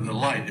 come out into the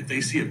light. If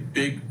they see a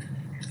big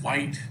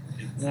white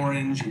and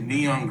orange and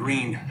neon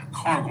green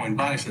car going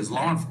by that says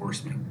law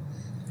enforcement,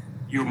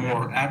 you're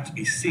more apt to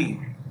be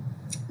seen,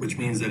 which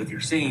means that if you're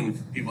seen,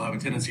 people have a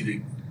tendency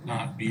to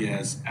not be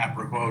as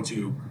apropos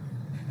to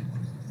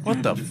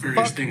the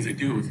various things they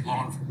do with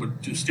law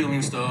enforcement, to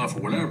stealing stuff or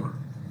whatever.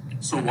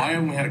 So why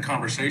haven't we had a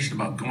conversation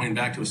about going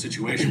back to a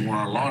situation where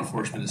our law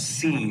enforcement is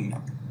seen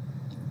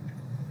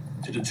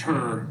to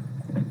deter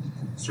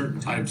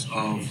certain types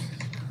of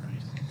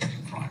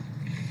crime?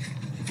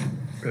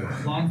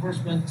 Law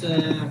enforcement.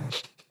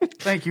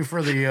 Thank you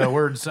for the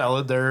word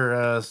salad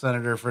there,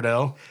 Senator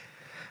Friedel.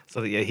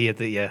 So he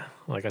hit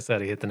like I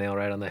said, he hit the nail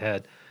right on the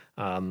head.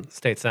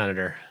 State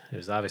senator,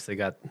 who's obviously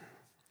got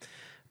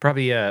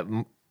probably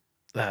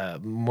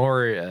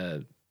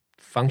more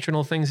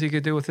functional things he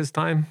could do with his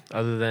time,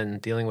 other than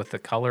dealing with the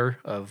color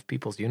of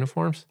people's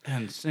uniforms.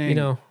 And saying,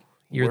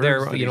 you're there,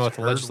 with the heard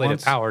legislative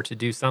once. power to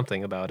do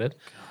something about it,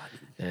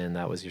 and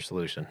that was your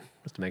solution,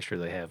 was to make sure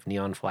they have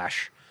neon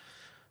flash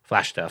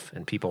stuff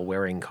and people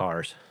wearing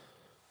cars.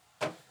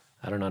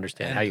 I don't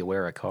understand how you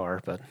wear a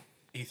car, but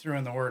He threw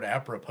in the word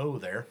apropos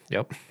there.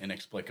 yep,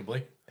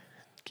 Inexplicably.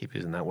 keep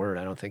using that word.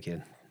 I don't think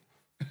it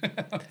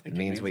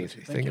means what you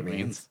think it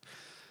means.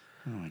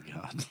 Oh my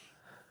God.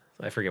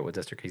 I forget what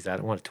district he's at.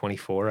 I want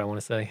 24, I want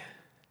to say.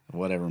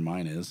 Whatever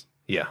mine is.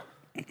 Yeah.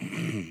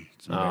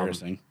 It's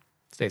embarrassing.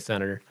 State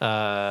senator.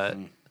 I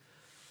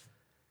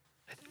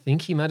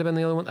think he might have been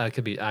the other one. I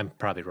could be. I'm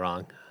probably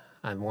wrong.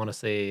 I want to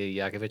say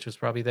Yakovich was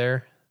probably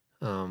there,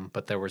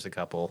 but there was a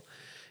couple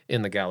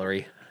in the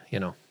gallery.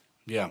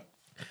 Yeah.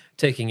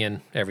 Taking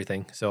in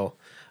everything. So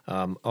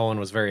Owen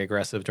was very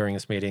aggressive during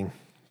this meeting,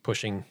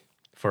 pushing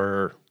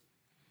for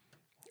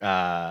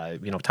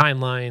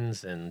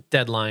timelines and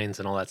deadlines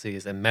and all that,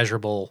 and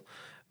measurable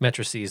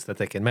matrices that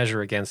they can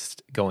measure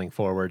against going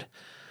forward.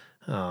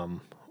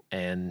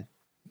 And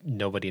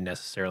nobody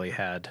necessarily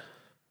had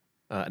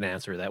an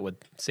answer that would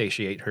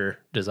satiate her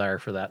desire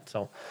for that.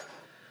 So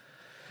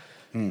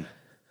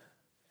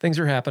things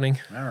are happening.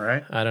 All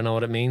right. I don't know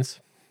what it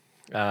means.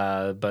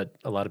 But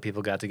a lot of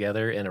people got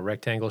together in a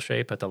rectangle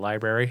shape at the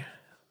library.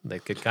 They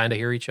could kind of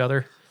hear each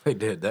other. They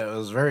did. That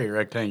was very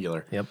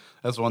rectangular. Yep.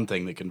 That's one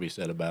thing that can be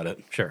said about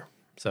it. Sure.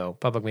 So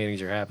public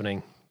meetings are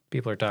happening.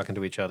 People are talking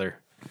to each other.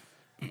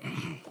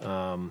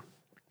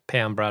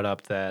 Pam brought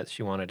up that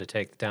she wanted to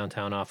take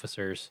downtown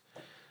officers,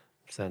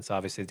 since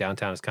obviously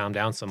downtown has calmed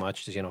down so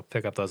much, to,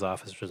 pick up those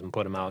officers and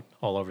put them out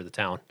all over the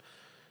town.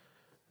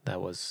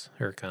 That was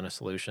her kind of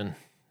solution,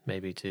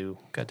 maybe to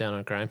cut down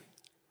on crime.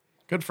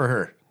 Good for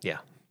her. Yeah.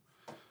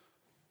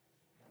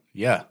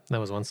 Yeah.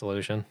 That was one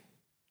solution.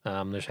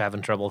 They're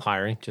having trouble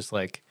hiring, just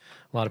like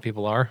a lot of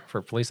people are,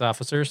 for police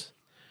officers.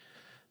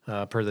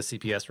 Per the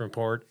CPS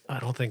report, I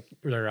don't think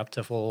they're up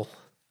to full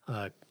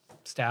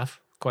staff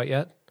quite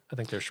yet. I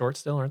think they're short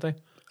still, aren't they?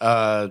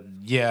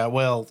 Yeah,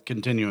 well,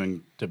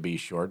 continuing to be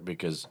short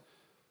because,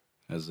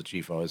 as the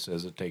chief always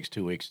says, it takes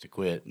 2 weeks to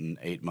quit and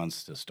 8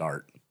 months to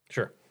start.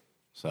 Sure.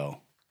 So,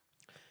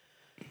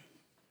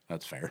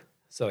 that's fair.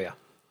 So, yeah.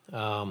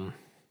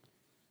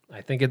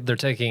 I think they're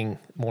taking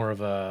more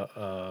of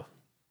a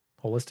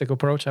holistic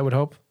approach, I would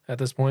hope, at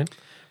this point,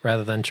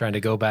 rather than trying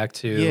to go back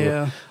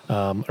to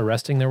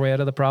arresting their way out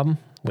of the problem,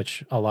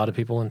 which a lot of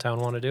people in town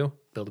want to do,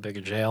 build a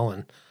bigger jail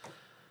and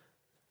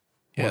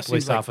more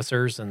police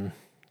officers and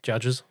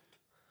judges.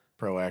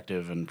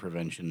 Proactive and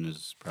prevention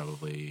is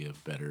probably a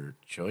better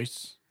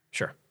choice.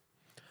 Sure.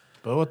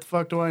 But what the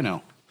fuck do I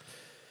know?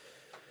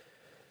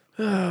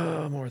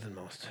 More than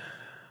most.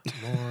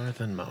 More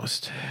than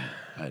most.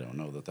 I don't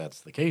know that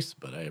that's the case,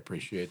 but I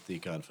appreciate the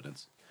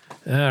confidence.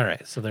 All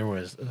right, so there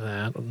was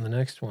that. The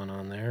next one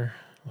on there.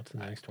 What's the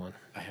next one?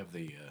 I have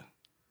the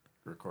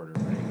recorder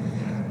ready.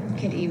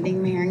 Good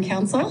evening, Mayor and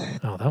Council.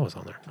 Oh, that was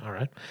on there. All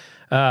right.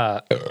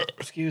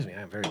 Excuse me,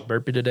 I'm very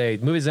burpy today.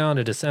 Movies on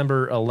to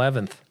December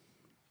 11th.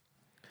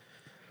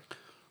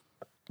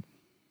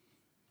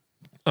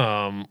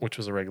 Which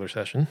was a regular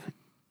session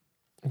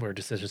where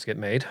decisions get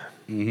made.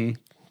 Mm-hmm.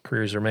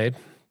 Careers are made.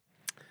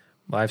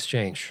 Lives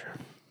change.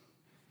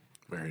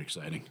 Very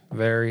exciting.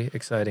 Very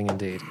exciting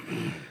indeed.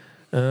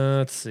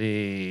 Let's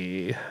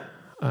see.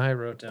 I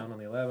wrote down on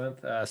the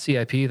 11th.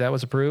 CIP, that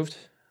was approved.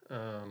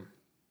 I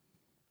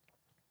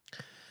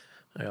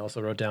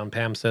also wrote down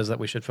Pam says that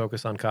we should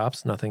focus on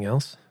cops, nothing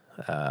else.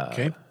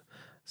 Okay.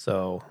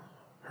 So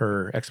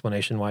her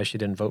explanation why she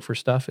didn't vote for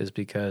stuff is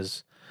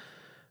because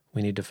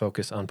we need to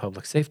focus on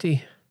public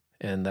safety,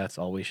 and that's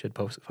all we should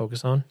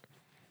focus on.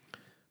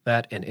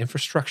 That and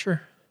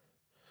infrastructure,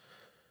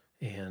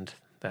 and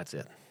that's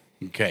it.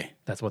 Okay.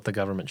 That's what the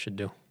government should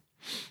do.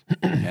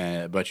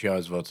 But she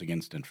always votes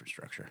against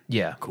infrastructure.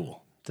 Yeah.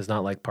 Cool. Does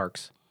not like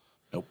parks.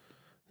 Nope.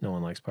 No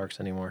one likes parks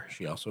anymore.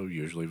 She also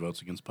usually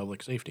votes against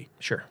public safety.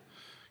 Sure.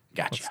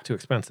 Gotcha. It's too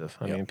expensive.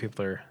 I Yep. mean,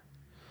 people are,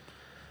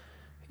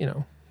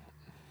 So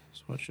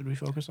what should we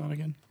focus on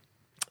again?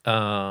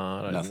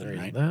 I Nothing, didn't read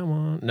right? that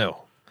one.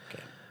 No.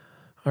 Okay.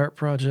 Art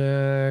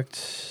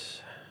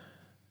project.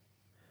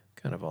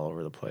 Kind of all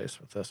over the place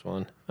with this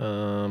one.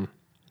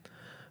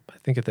 I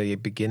think at the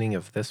beginning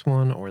of this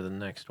one or the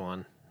next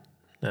one.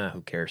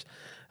 Who cares?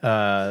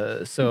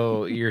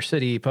 So your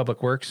city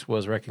public works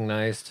was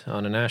recognized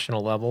on a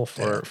national level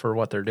for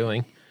what they're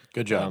doing.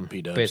 Good job,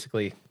 P-Dubs.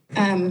 Basically,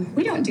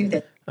 We don't do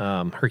this.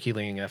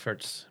 Herculean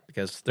efforts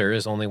because there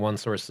is only one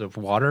source of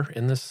water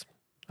in this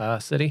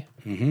city.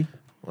 Mm-hmm.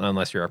 Well,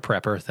 unless you're a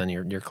prepper, then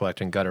you're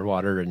collecting gutter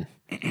water and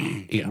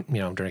eating,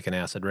 drinking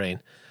acid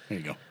rain. There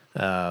you go.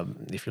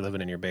 If you're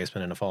living in your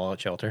basement in a fallout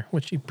shelter,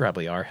 which you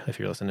probably are if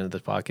you're listening to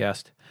this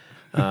podcast.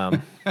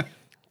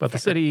 But the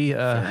city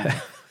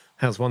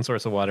has one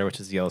source of water, which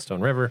is the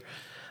Yellowstone River,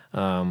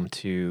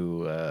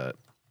 to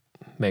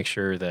make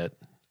sure that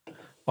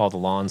all the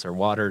lawns are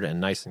watered and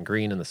nice and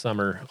green in the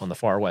summer on the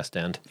far west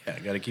end. Yeah,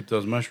 got to keep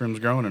those mushrooms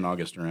growing in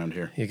August around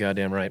here. You're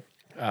goddamn right.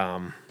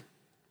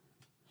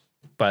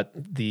 But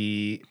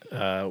the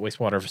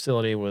wastewater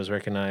facility was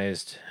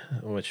recognized,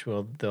 which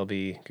they'll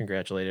be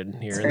congratulated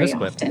here in this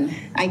clip. Often.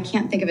 I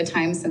can't think of a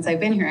time since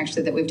I've been here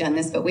actually that we've done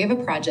this, but we have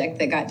a project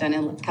that got done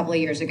a couple of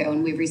years ago,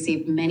 and we've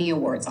received many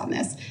awards on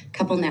this, a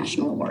couple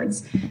national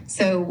awards.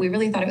 So we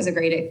really thought it was a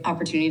great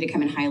opportunity to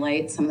come and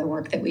highlight some of the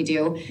work that we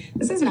do.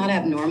 This is not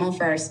abnormal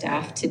for our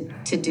staff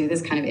to do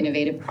this kind of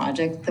innovative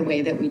project the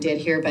way that we did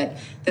here, but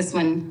this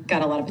one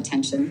got a lot of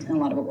attention and a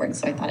lot of awards,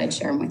 so I thought I'd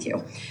share them with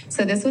you.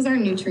 So this was our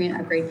nutrient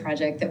upgrade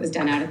project that was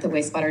done out at the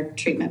wastewater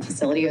treatment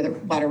facility, or the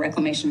water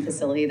reclamation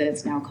facility that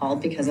it's now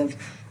called because of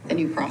the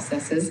new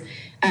processes.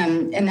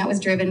 And that was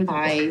driven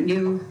by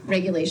new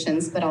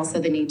regulations, but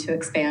also the need to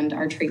expand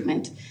our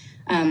treatment.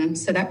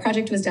 So that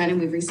project was done, and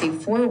we've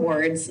received 4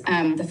 awards.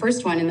 The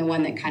first one, and the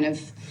one that kind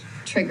of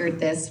triggered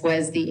this,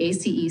 was the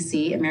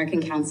ACEC,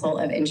 American Council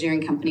of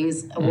Engineering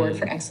Companies Award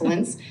for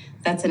Excellence.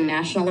 That's a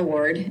national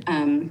award.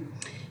 And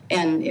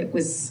it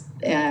was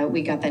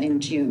We got that in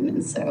June,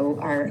 and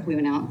so we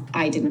went out.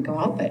 I didn't go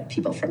out, but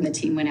people from the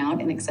team went out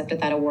and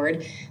accepted that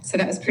award. So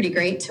that was pretty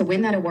great. To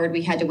win that award,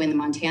 we had to win the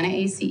Montana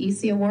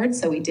ACEC award.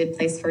 So we did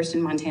place first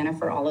in Montana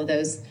for all of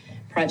those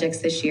projects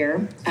this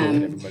year.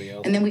 And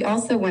then we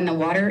also won the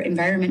Water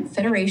Environment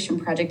Federation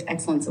Project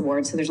Excellence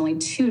Award. So there's only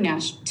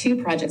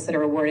two projects that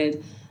are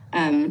awarded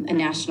a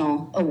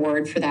national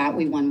award for that.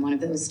 We won one of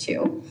those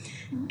two.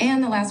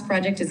 And the last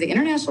project is the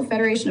International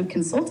Federation of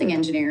Consulting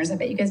Engineers. I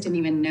bet you guys didn't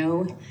even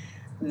know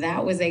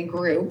that was a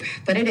group,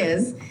 but it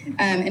is.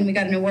 And we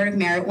got an award of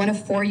merit, one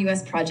of 4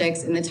 U.S.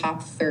 projects in the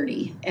top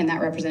 30, and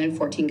that represented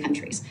 14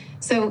 countries.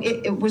 So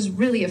it was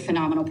really a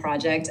phenomenal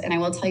project. And I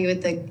will tell you,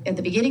 at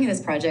the beginning of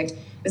this project,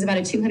 it was about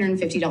a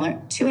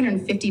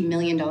 $250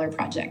 million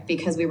project,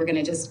 because we were going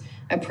to just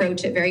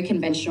approach it very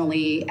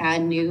conventionally,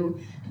 add new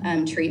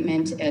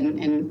treatment,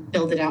 and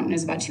build it out, and it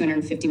was about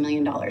 $250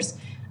 million.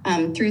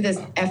 Through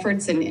the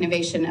efforts and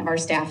innovation of our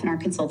staff and our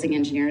consulting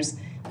engineers,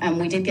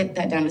 we did get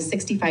that down to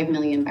 $65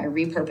 million by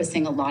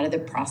repurposing a lot of the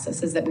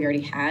processes that we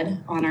already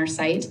had on our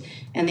site,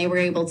 and they were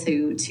able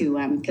to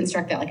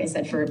construct that, like I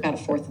said, for about a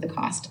fourth of the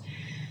cost.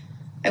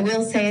 I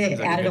will say it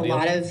added a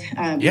lot of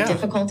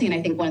difficulty, and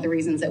I think one of the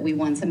reasons that we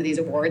won some of these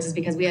awards is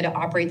because we had to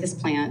operate this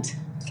plant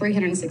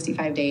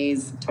 365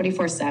 days,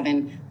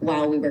 24/7,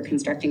 while we were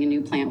constructing a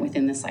new plant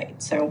within the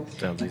site. So,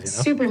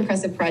 super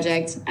impressive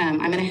project. I'm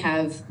going to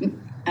have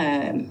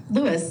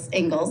Lewis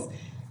Ingalls,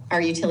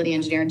 our utility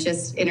engineer,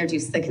 just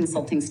introduce the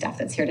consulting staff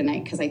that's here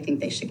tonight, because I think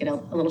they should get a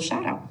little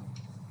shout out.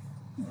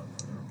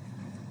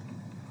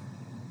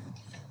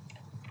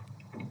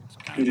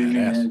 Good evening,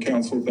 Mayor and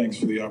Council. Thanks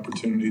for the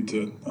opportunity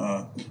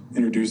to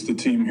introduce the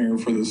team here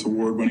for this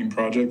award-winning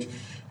project.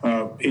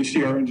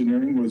 HDR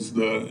Engineering was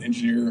the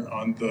engineer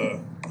on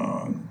the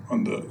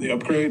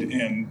upgrade,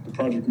 and the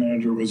project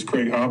manager was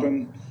Craig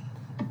Hobbin.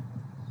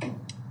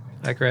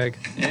 Hi, Craig.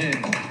 Hey,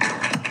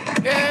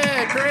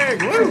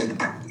 Craig! Woo!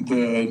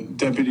 The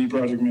deputy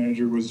project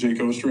manager was Jake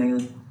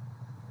Ostrander.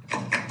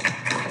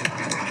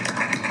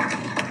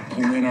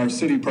 And then our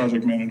city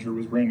project manager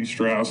was Randy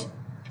Strauss.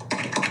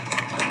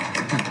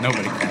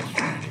 Nobody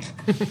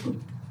catches Randy.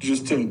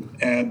 Just to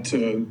add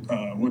to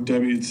what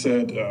Debbie had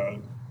said,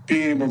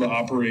 being able to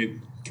operate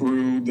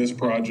through this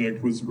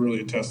project was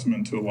really a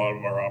testament to a lot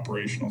of our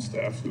operational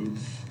staff who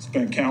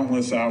spent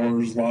countless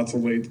hours, lots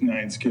of late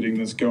nights getting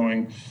this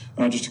going.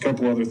 Just a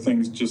couple other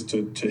things just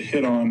to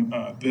hit on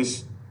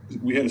this.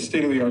 We had a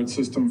state-of-the-art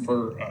system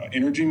for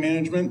energy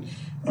management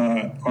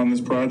on this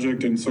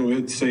project, and so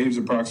it saves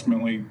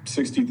approximately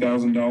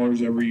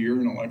 $60,000 every year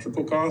in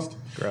electrical cost.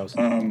 Gross.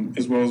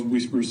 As well as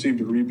we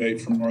received a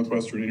rebate from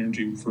Northwestern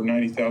Energy for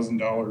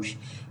 $90,000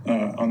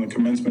 on the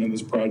commencement of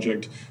this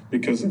project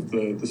because of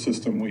the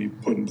system we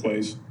put in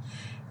place.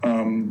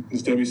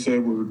 As Debbie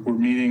said, we're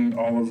meeting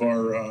all of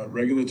our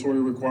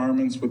regulatory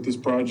requirements with this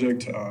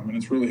project, and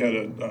it's really had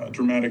a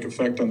dramatic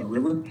effect on the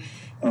river.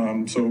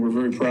 So we're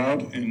very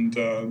proud and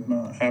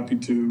happy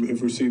to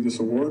have received this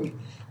award,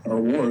 or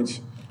awards,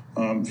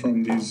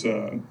 from these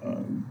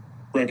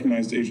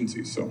recognized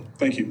agencies. So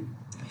thank you.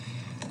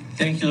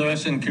 Thank you,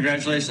 Lewis, and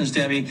congratulations,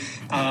 Debbie.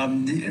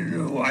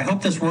 I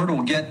hope this word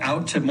will get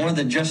out to more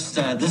than just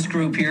this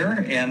group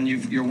here, and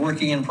you're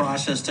working in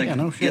process to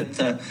get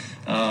the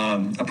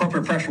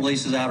appropriate press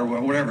releases out, or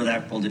whatever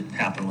that will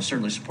happen. We'll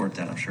certainly support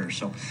that, I'm sure.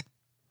 So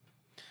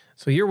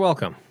you're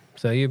welcome.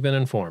 So you've been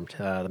informed.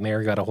 The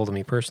mayor got a hold of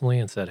me personally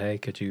and said, hey,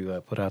 could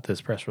you put out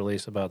this press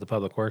release about the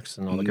Public Works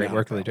and all the great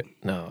work that they do?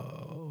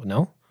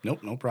 No?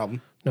 Nope, no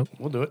problem. Nope.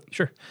 We'll do it.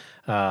 Sure.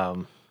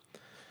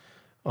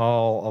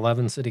 All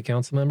 11 city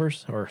council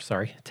members,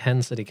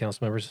 10 city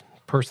council members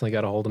personally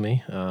got a hold of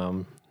me.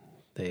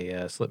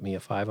 They slipped me a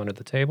 $5 under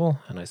the table,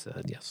 and I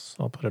said, yes,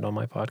 I'll put it on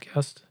my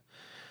podcast.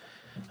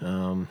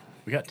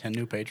 We got 10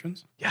 new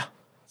patrons? Yeah.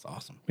 That's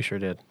awesome. We sure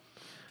did.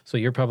 So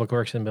your Public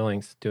Works and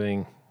Billings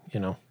doing,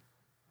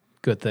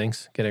 good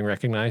things, getting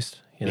recognized,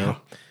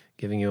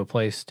 giving you a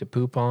place to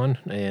poop on,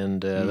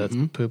 and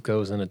that poop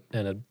goes in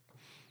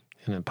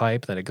a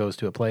pipe, then it goes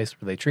to a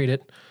place where they treat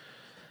it.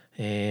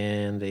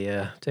 And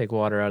they take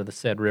water out of the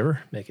said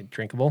river, make it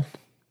drinkable.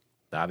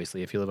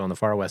 Obviously, if you live on the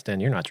far west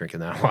end, you're not drinking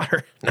that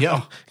water. No,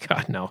 yeah.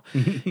 God, no.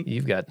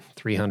 You've got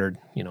 300,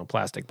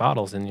 plastic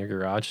bottles in your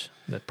garage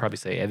that probably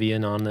say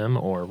Evian on them,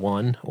 or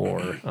One,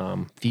 or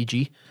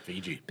Fiji.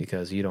 Fiji.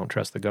 Because you don't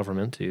trust the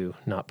government to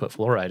not put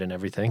fluoride in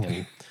everything,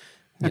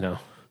 and,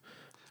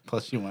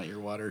 Plus, you want your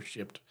water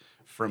shipped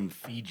from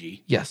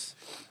Fiji. Yes.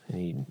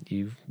 And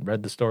you've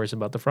read the stories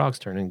about the frogs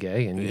turning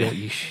gay, and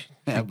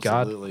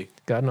absolutely.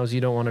 God knows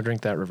you don't want to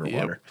drink that river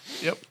water.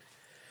 Yep.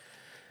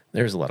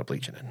 There's a lot of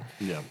bleach in it.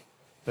 Yeah.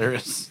 There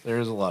is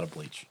a lot of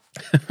bleach.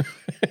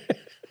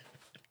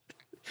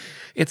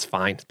 It's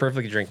fine. It's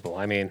perfectly drinkable.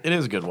 I mean, it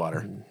is good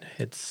water.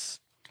 It's.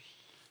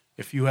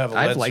 If you have,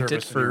 I've liked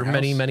it for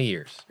many, many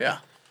years. Yeah.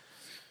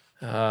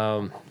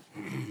 I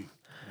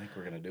think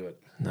we're gonna do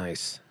it.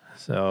 Nice.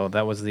 So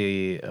that was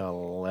the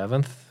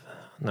 11th.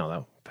 No,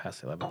 that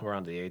past the 11th. We're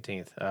on the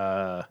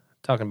 18th.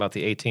 Talking about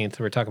the 18th,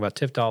 we're talking about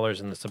TIF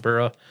dollars in the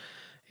Suburra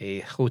a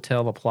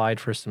hotel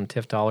applied for some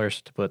TIF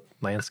dollars to put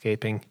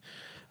landscaping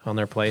on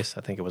their place.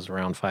 I think it was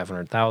around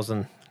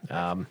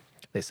 $500,000.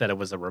 They said it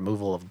was a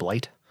removal of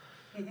blight,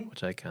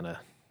 which I kind of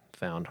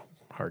found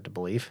hard to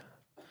believe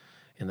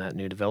in that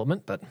new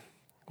development. But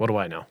what do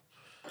I know?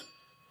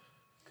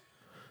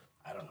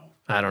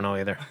 I don't know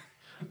either.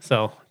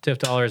 So TIF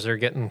dollars are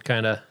getting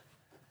kind of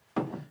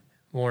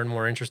more and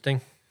more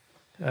interesting,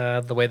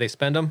 the way they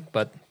spend them,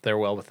 but they're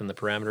well within the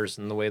parameters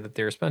and the way that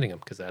they're spending them,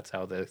 because that's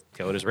how the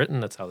code is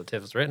written, that's how the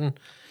TIF is written,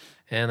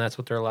 and that's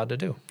what they're allowed to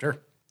do. Sure.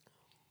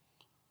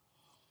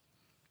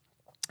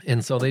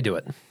 And so they do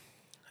it.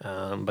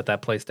 But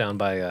that place down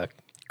by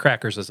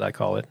Crackers, as I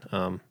call it,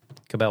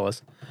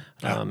 Cabela's,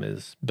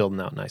 is building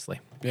out nicely.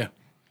 Yeah.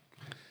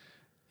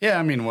 Yeah,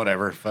 I mean,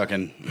 whatever.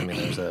 Fucking. I mean,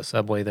 there's a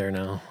Subway there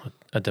now,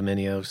 a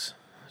Dominios,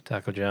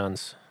 Taco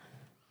John's.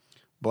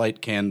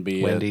 Blight can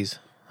be Wendy's.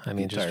 I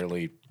mean,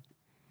 entirely,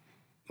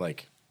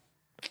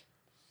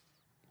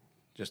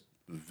 just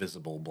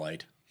visible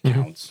blight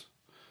counts.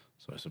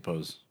 So I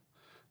suppose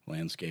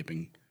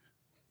landscaping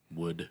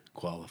would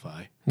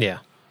qualify. Yeah.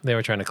 They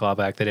were trying to claw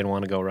back. They didn't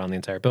want to go around the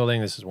entire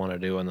building. This is what to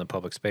do in the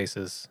public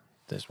spaces.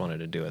 They just wanted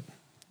to do it,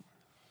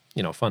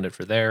 fund it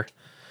for there.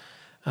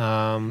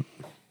 But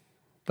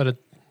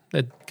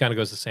it kind of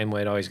goes the same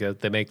way it always goes.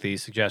 They make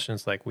these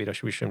suggestions like we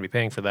shouldn't be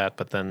paying for that,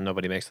 but then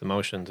nobody makes the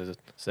motion to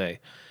say,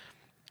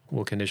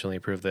 we'll conditionally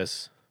approve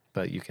this,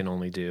 but you can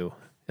only do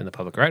in the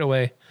public right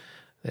away.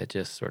 It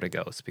just sort of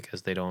goes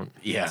because they don't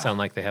sound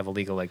like they have a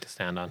legal leg to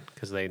stand on,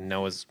 because they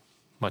know as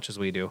much as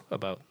we do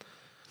about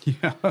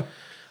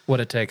what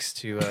it takes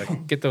to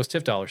get those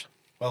TIF dollars.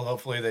 Well,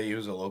 hopefully they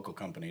use a local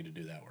company to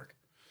do that work.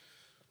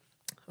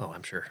 Oh,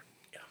 I'm sure.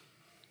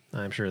 Yeah.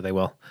 I'm sure they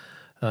will.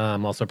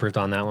 Also approved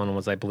on that one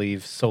was, I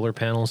believe, solar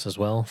panels as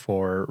well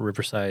for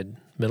Riverside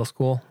Middle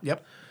School.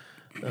 Yep.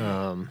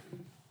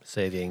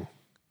 Saving,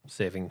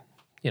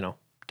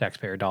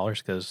 taxpayer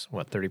dollars, because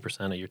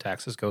 30% of your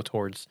taxes go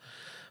towards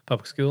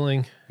public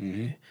schooling.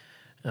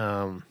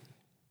 Mm-hmm.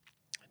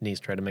 Needs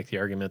to try to make the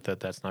argument that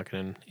that's not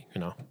going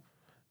to,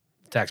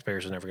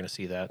 taxpayers are never going to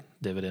see that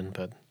dividend,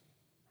 but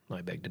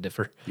I beg to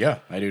differ. Yeah,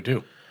 I do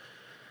too.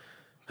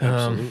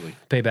 Absolutely.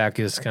 Payback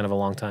is kind of a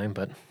long time,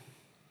 but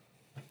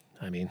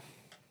I mean,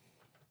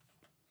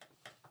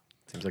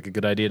 seems like a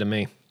good idea to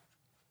me.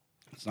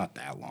 It's not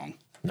that long.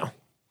 No.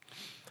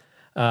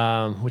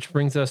 Which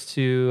brings us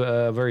to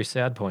a very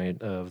sad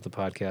point of the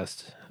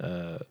podcast.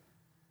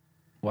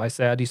 Why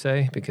sad, you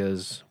say?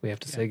 Because we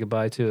have to say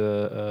goodbye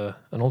to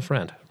an old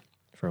friend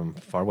from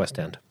Far West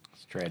End.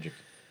 It's tragic.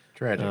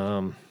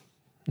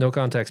 No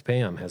Context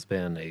Pam has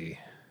been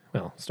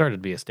started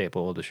to be a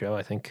staple of the show,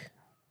 I think,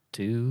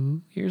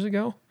 2 years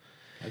ago.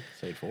 I'd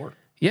say 4.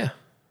 Yeah,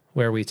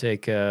 where we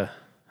take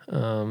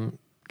Councilmember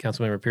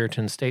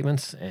Puritan's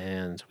statements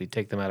and we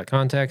take them out of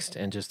context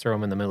and just throw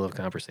them in the middle of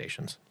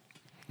conversations.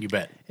 You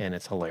bet. And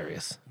it's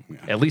hilarious,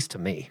 at least to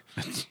me.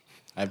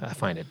 I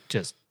find it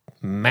just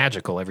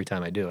magical every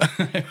time I do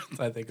it.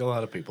 I think a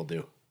lot of people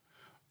do.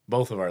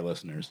 Both of our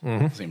listeners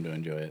seem to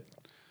enjoy it.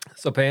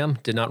 So Pam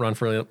did not run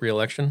for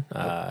re-election.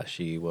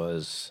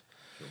 She'll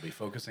be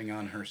focusing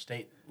on her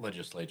state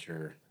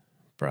legislature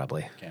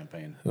probably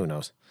campaign. Who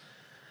knows?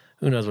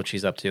 Who knows what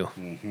she's up to?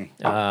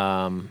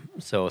 Mm-hmm.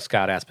 So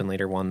Scott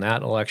Aspenleader won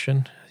that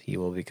election. He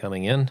will be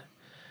coming in.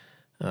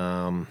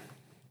 Who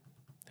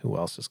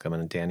else is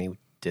coming in? Danny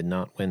did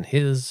not win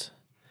his.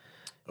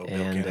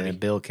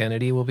 Bill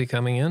Kennedy will be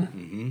coming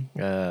in.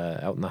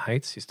 Out in the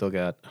Heights. You still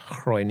got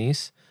Roy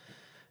Neese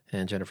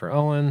and Jennifer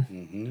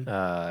Owen.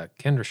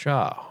 Kendra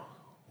Shaw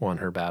won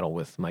her battle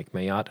with Mike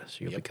Mayotte. So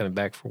you'll be coming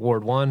back for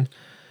Ward 1.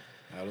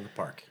 Out of the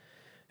park.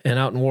 And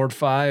out in Ward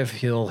 5,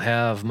 he'll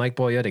have Mike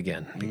Boyette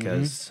again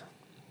because,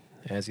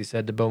 as he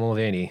said to Bill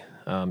Mulvaney,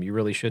 you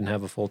really shouldn't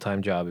have a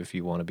full-time job if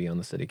you want to be on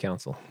the city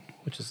council,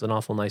 which is an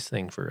awful nice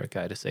thing for a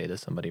guy to say to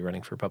somebody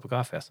running for public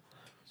office.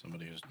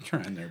 Somebody who's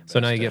trying their best. So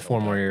now you get 4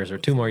 more years or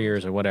 2 more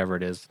years or whatever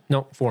it is.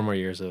 No, 4 more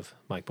years of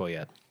Mike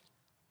Boyette.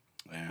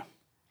 Yeah,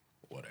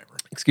 whatever.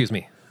 Excuse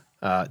me,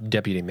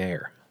 Deputy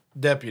Mayor.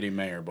 Deputy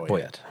Mayor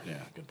Boyette. Yeah,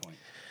 good point.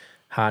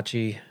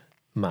 Hachi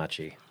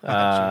Machi.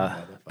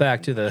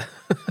 Back to the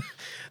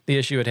the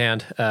issue at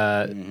hand.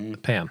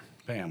 Pam.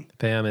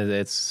 Pam is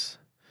it's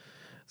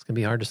gonna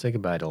be hard to say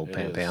goodbye to old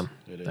Pam.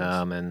 It is.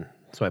 And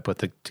so I put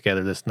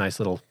together this nice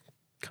little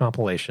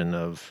compilation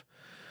of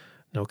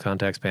No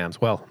Context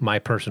Pams. Well, my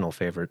personal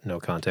favorite No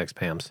Context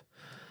Pams.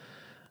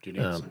 Do you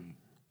need some?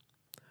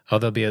 Oh,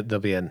 there'll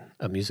be a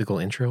musical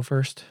intro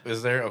first.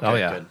 Is there? Okay, oh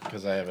yeah, good,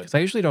 because I have it. I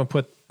usually don't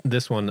put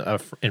this one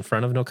in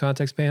front of No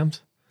Context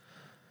Pams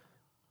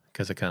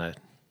because it kind of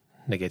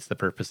negates the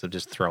purpose of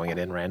just throwing it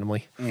in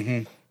randomly.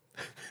 Mm-hmm.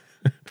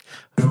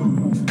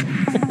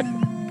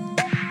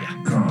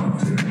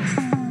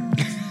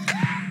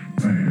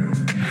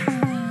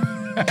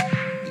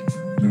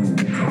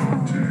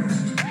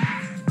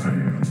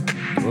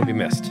 You will be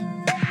missed.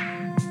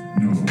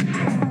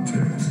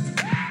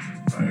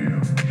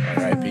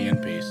 R.I.P. in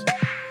peace.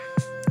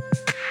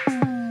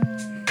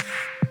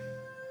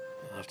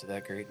 Off to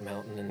that great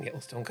mountain in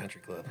Yellowstone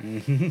Country Club.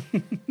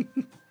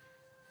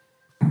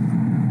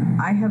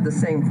 I have the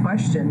same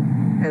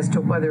question as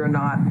to whether or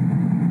not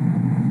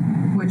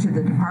which of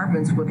the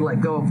departments would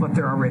let go of what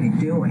they're already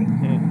doing.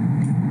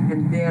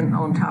 And then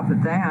on top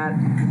of that,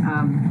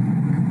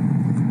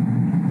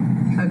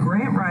 a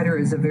grant writer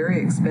is a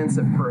very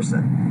expensive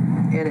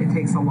person, and it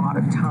takes a lot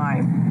of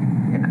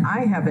time. And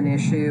I have an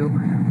issue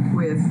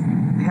with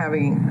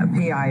having a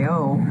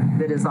PIO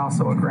that is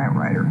also a grant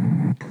writer.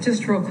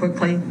 Just real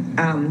quickly,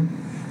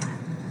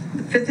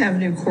 the Fifth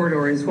Avenue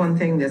corridor is one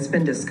thing that's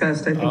been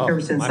discussed, I think,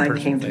 ever since I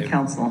came to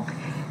council.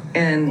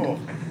 And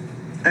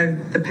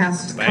the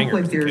past couple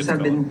of years,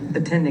 I've been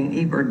attending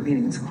eBird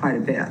meetings quite a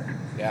bit.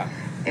 Yeah.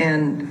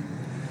 And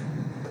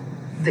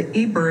the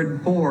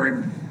eBird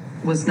board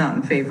was not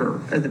in favor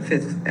of the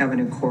Fifth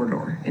Avenue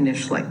corridor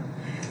initially.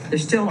 There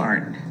still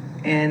aren't.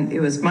 And it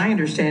was my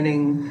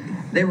understanding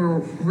they were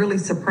really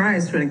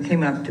surprised when it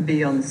came up to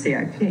be on the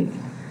CIP,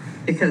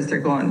 because they're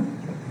going,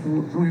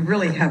 we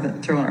really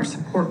haven't thrown our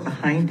support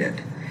behind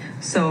it.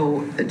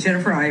 So,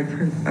 Jennifer, I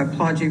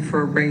applaud you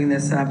for bringing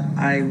this up.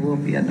 I will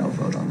be a no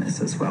vote on this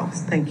as well.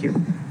 Thank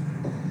you.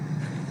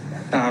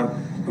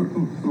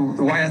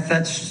 Wyeth,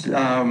 that's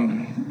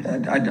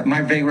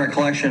my vague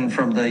recollection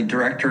from the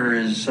director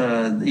is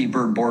the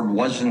eBird board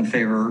was in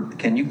favor.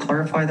 Can you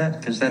clarify that?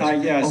 Because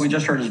that's yes. what we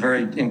just heard is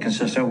very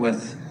inconsistent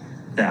with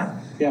that.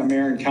 Yeah,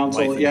 Mayor and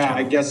Council. Yeah,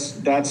 I guess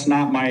that's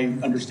not my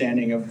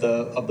understanding of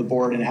the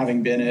board, and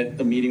having been at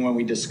the meeting when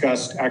we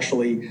discussed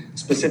actually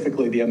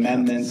specifically the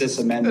amendment, this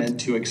amendment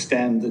to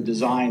extend the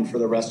design for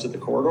the rest of the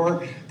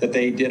corridor, that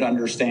they did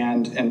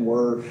understand and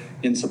were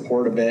in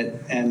support of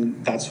it.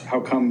 And that's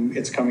how come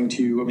it's coming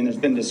to, I mean, there's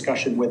been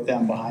discussion with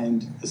them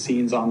behind the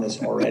scenes on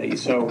this already.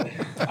 So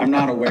I'm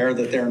not aware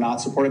that they're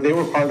not supportive. They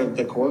were part of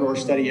the corridor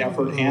study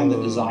effort and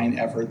the design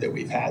effort that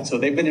we've had. So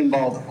they've been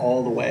involved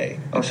all the way.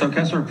 Oh, so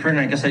Councilor Prin,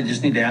 I guess I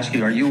just need to ask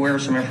you, are you aware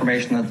of some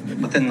information that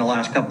within the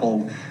last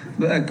couple,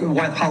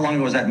 how long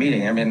ago was that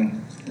meeting? I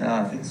mean,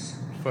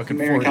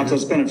 Mayor and Council,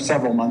 it's been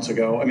several months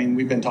ago. I mean,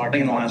 we've been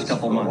talking in the about last this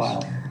couple for months.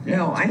 a while.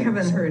 No, I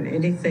haven't heard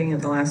anything in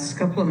the last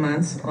couple of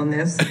months on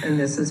this, and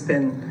this has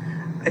been,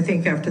 I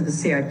think after the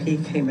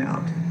CIP came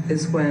out,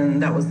 is when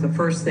that was the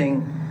first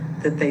thing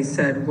that they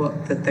said, well,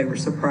 that they were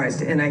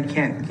surprised. And I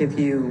can't give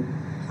you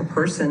a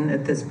person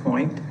at this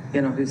point,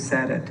 who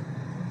said it.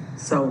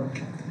 So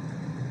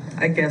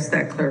I guess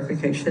that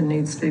clarification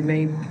needs to be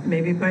made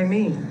maybe by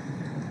me.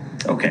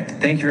 Okay,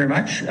 thank you very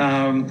much.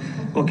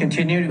 We'll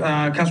continue.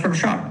 Councilmember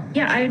Shaw.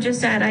 Yeah, I would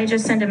just add, I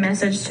just sent a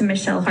message to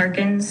Michelle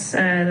Harkins,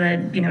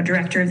 the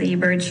director of the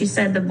eBird. She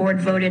said the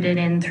board voted it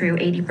in through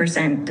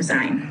 80%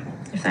 design,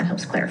 if that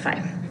helps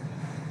clarify.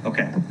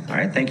 Okay, all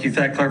right, thank you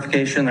for that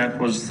clarification. That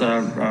was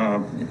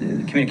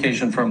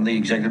communication from the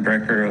executive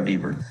director of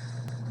eBird.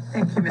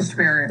 Thank you, Mr.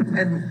 Mayor.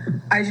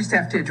 And I just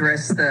have to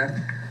address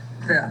the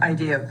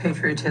idea of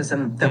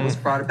patriotism that was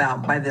brought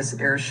about by this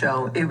air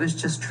show. It was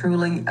just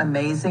truly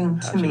amazing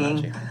to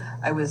me.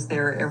 I was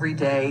there every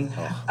day,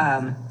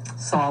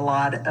 saw a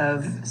lot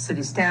of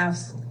city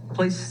staffs,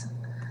 police,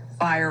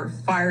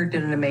 fire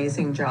did an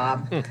amazing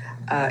job.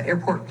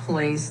 Airport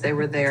police, they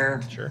were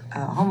there. Sure.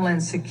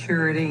 Homeland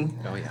Security.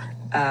 Oh yeah.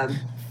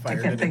 I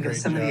can't think of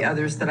some of the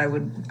others that I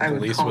would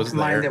call to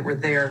mind that were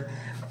there.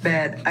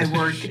 But I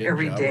worked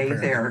every day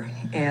there,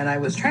 and I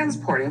was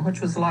transporting, which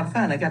was a lot of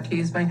fun. I got to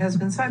use my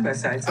husband's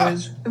side-by-side, so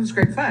it was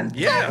great fun.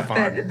 Yeah,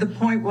 but the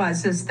point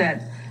is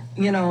that,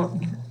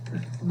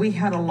 we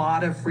had a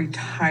lot of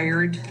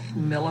retired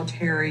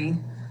military,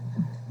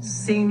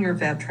 senior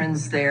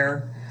veterans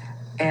there,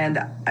 and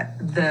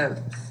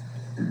the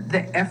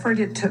effort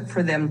it took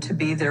for them to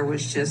be there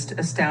was just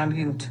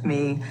astounding to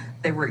me.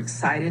 They were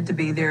excited to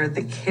be there.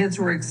 The kids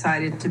were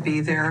excited to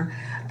be there.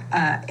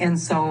 And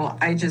so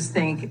I just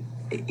think,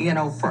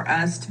 for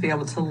us to be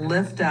able to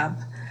lift up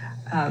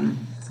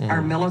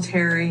our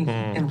military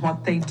and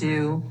what they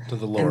do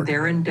and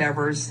their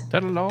endeavors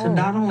to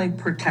not only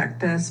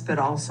protect us, but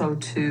also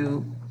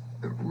to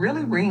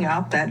really ring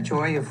out that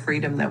joy of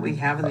freedom that we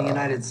have in the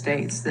United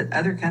States that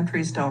other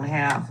countries don't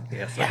have.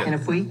 Yes, and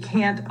if we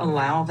can't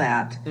allow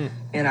that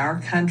in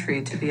our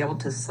country to be able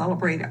to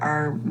celebrate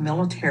our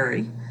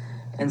military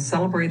and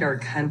celebrate our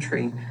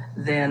country,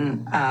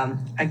 then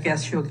I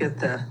guess you'll get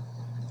the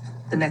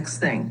next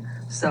thing.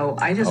 So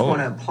I just want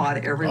to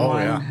applaud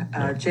everyone.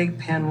 Jake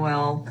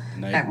Penwell,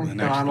 Matt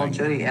McDonald,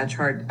 Jody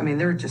Etchart. I mean,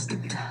 there were just a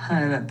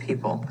ton of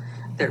people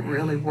that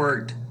really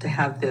worked to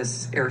have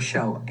this air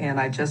show, and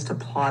I just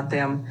applaud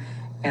them.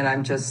 And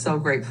I'm just so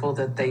grateful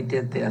that they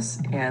did this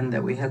and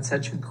that we had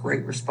such a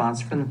great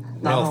response from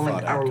not only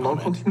our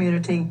local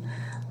community,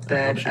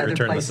 but other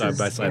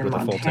places in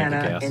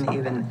Montana and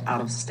even out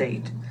of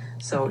state.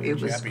 So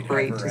it was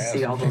great to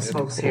see all those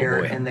folks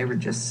here, and they were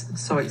just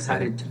so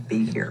excited to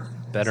be here.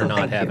 Better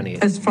not have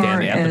any as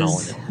far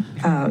as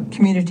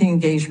community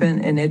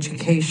engagement and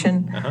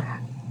education.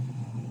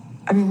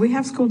 I mean, we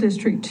have school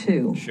district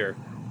too. Sure.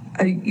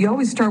 You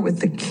always start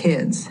with the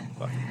kids.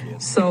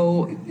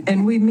 So,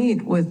 and we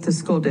meet with the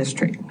school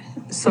district.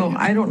 So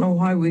I don't know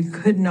why we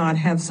could not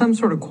have some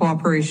sort of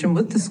cooperation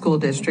with the school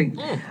district.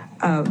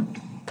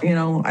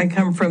 I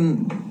come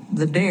from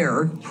the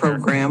DARE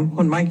program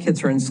when my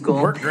kids were in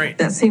school. Worked great.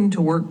 That seemed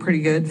to work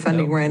pretty good.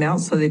 Funding ran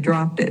out, so they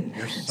dropped it.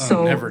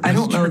 So I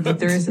don't know that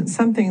there isn't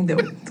something that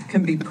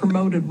can be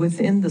promoted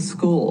within the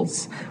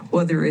schools,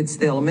 whether it's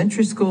the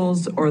elementary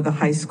schools or the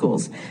high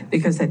schools.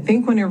 Because I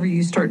think whenever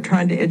you start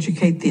trying to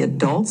educate the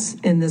adults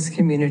in this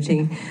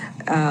community,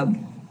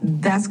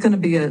 that's going to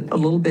be a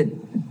little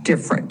bit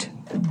different,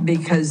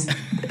 because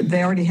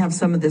they already have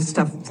some of this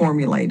stuff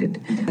formulated.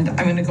 And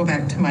I'm going to go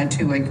back to my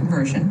two-way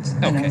conversions.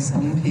 I know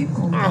some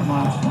people, a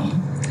lot of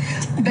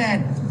them. But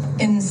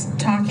in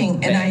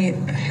talking, and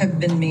I have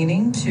been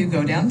meaning to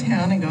go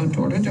downtown and go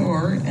door to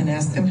door and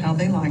ask them how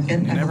they like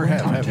it. I've only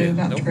talked to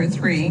about 2 or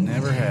 3.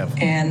 Never have.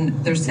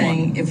 And they're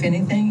saying, if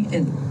anything,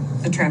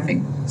 the traffic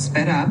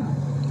sped up.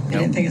 I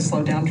didn't think it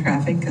slowed down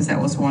traffic, because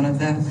that was one of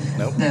the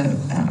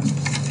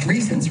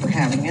reasons for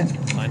having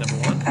it. Line number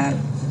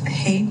 1.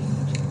 Hate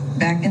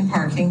back in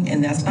parking,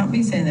 and that's not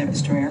me saying that,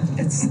 Mr. Mayor.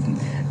 It's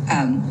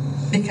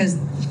because,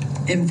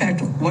 in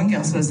fact, one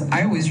gal says,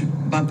 I always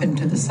bump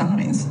into the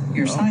signs,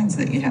 your signs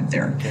that you have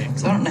there.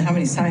 So I don't know how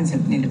many signs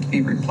have needed to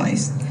be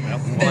replaced.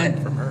 But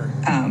from her.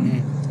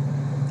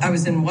 I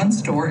was in one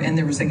store, and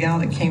there was a gal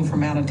that came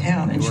from out of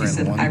town, and she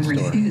said, I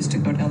refuse to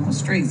go down those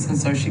streets. And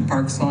so she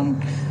parks on,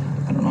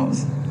 I don't know, it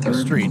was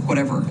 3rd Street,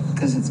 whatever,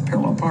 because it's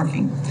parallel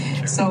parking.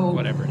 Sure. So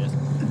whatever it is.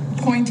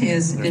 Point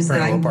is that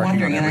I'm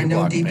wondering, and I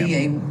know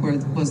DBA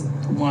was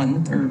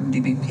one, or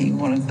DBP,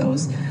 one of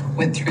those,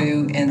 went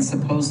through and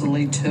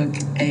supposedly took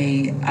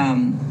a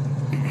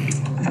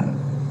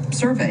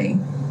survey,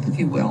 if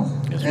you will,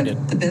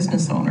 of the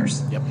business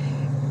owners. Yep.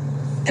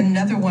 And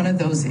another one of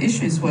those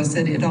issues was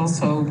that it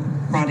also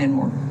brought in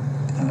more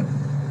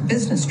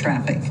business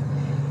traffic.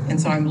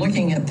 And so I'm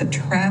looking at the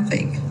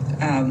traffic,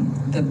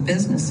 the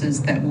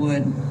businesses that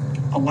would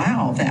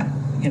allow that,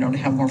 to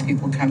have more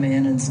people come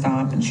in and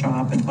stop and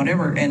shop and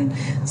whatever. And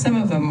some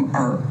of them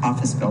are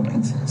office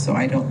buildings. So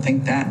I don't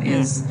think that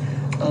is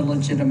a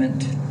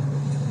legitimate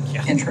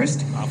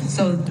interest.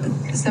 So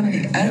some of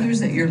the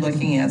others that you're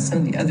looking at, some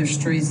of the other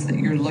streets that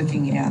you're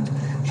looking at,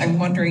 I'm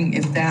wondering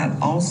if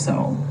that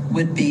also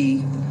would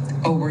be,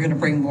 we're going to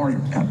bring more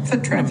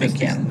foot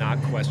traffic in.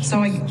 Not question. So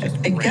I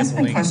guess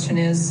my question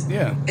is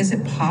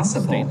it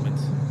possible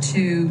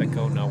to, that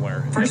go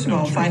nowhere. First of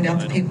all, find out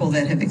the people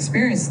that have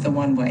experienced the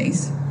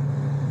one-ways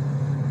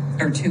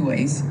or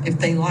two-ways, if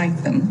they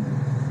like them,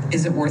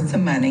 is it worth the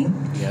money?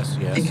 Yes.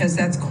 Because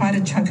that's quite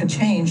a chunk of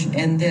change.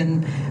 And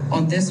then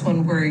on this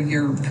one where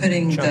you're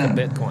putting chunk of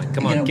Bitcoin.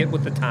 Come on, get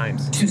with the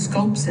times. 2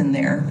 scopes in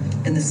there.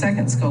 In the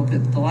second scope,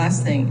 the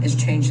last thing is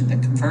changing the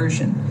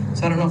conversion.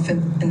 So I don't know if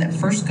in that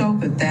first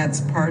scope, if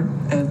that's part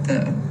of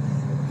the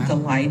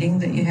lighting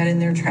that you had in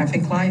there,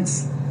 traffic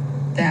lights,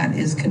 that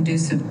is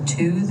conducive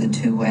to the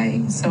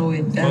two-way. So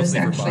it does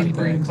actually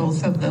bring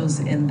both of those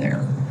in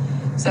there.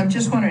 So I'm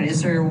just wondering,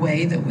 is there a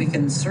way that we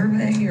can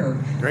survey,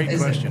 or Great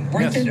question. It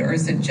worth it, or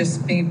is it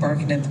just me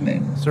barking at the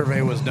moon?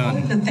 Survey was done.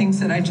 One of the things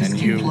that I just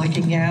keep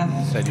looking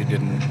at, said you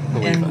didn't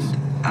believe us,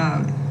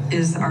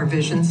 is our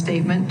vision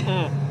statement.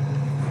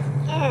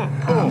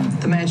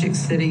 The Magic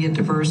City, a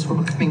diverse,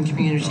 welcoming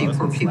community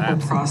where people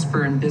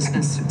prosper and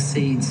business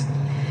succeeds.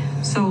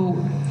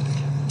 So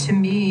to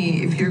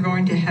me, if you're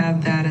going to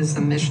have that as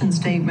a mission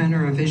statement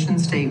or a vision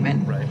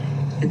statement,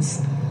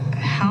 it's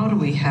how do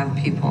we have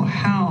people?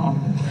 How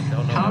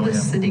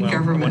does city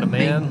government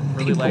make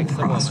people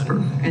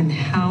prosper? And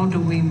how do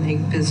we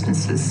make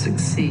businesses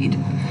succeed?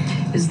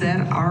 Is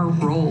that our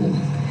role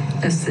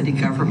as city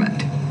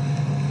government?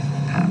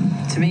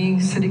 To me,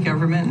 city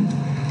government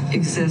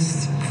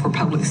exists for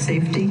public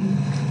safety,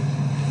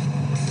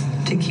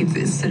 to keep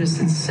its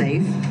citizens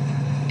safe,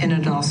 and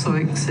it also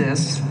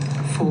exists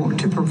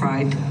to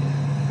provide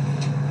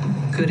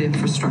good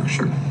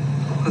infrastructure,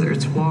 whether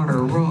it's water,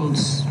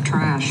 roads,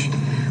 trash,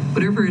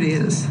 whatever it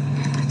is.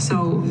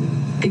 So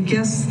I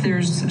guess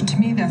to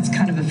me, that's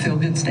kind of a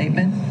feel-good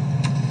statement,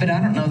 but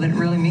I don't know that it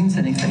really means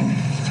anything.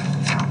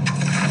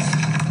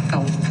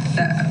 So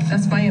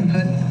that's my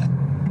input.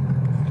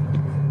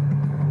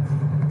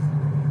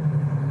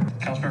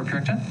 Councilmember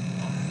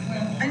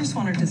Purinton? I just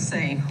wanted to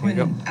say, when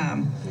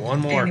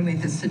Andy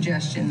made the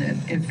suggestion that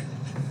if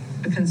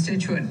a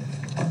constituent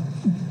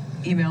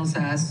emails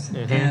us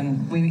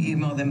and we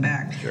email them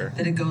back,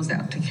 that it goes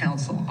out to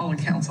council, all of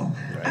council.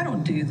 I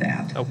don't do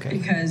that.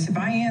 Because if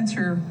I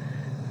answer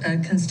a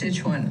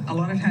constituent, a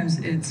lot of times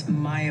it's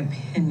my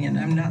opinion.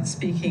 I'm not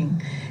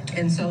speaking.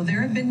 And so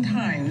there have been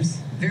times,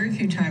 very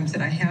few times,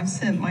 that I have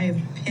sent my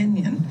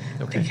opinion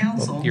to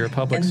council. Well, you're a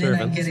public servant,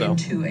 servant, and then I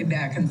get into a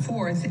back and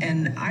forth,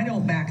 and I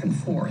don't back and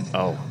forth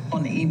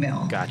on the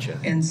email. Gotcha.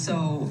 And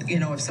so,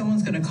 if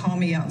someone's going to call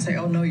me out and say,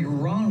 oh, no, you're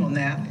wrong on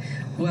that,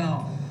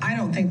 well, I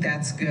don't think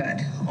that's good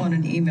on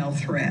an email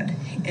thread.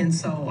 And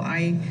so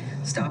I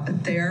stop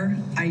it there.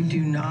 I do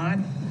not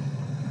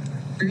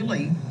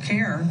really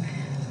care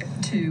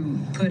to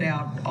put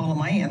out all of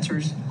my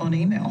answers on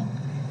email.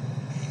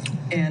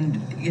 And,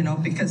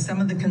 because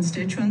some of the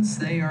constituents,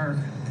 they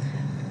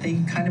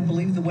kind of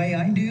believe the way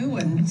I do,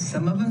 and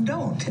some of them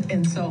don't.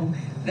 And so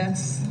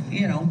that's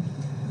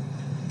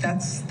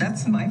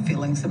my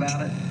feelings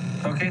about it.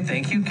 Okay,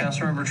 thank you.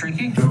 Councilmember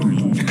Trickey.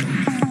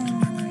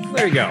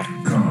 There you go.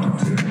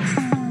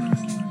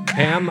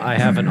 Pam, I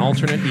have an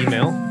alternate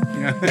email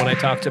when I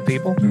talk to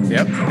people.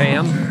 Yep.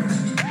 Pam,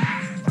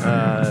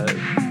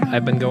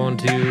 I've been going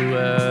to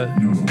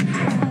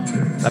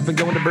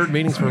bird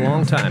meetings for a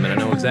long time, and I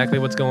know exactly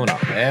what's going on.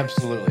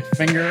 Absolutely.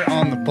 Finger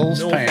on the pulse,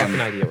 No Pam. fucking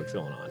idea what's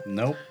going on.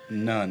 Nope,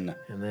 none.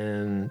 And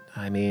then,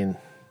 I mean,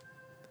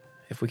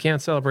 if we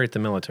can't celebrate the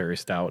military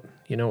stout,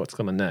 you know what's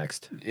coming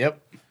next.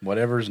 Yep,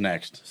 whatever's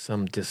next.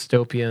 Some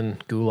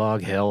dystopian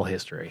gulag hell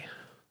history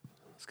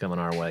is coming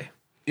our way.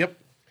 Yep.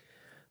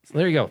 So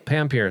there you go.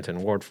 Pam Purinton,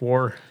 Ward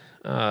 4.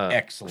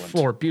 Excellent.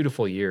 4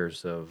 beautiful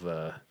years of,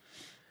 I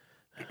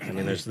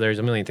mean, there's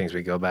a million things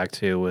we go back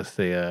to with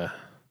the,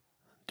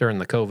 during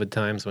the COVID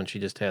times when she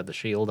just had the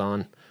shield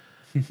on.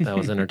 That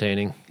was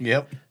entertaining.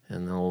 Yep.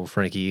 And the old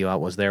Frankie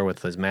Ewart was there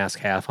with his mask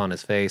half on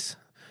his face,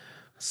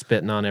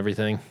 spitting on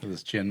everything. With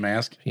his chin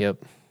mask. Yep.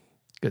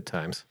 Good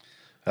times.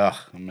 Ugh,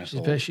 I miss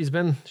She's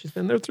been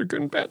there through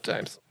good and bad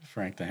times.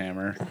 Frank the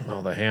Hammer.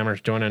 Oh, the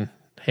Hammer's joining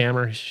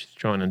Hammer. She's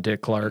joining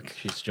Dick Clark.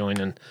 She's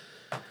joining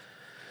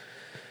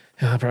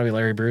probably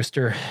Larry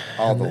Brewster.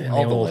 All the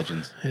old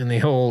legends. In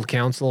the old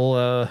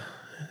council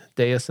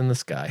dais in the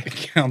sky.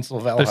 Council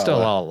Valhalla. They're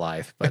still all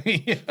alive, but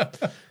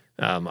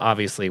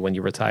obviously when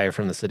you retire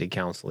from the city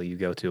council, you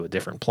go to a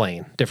different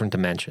plane, different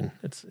dimension.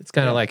 It's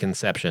kind of like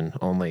Inception,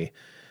 only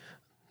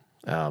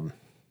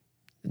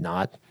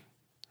not.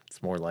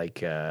 It's more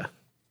like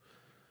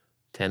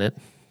Tenet.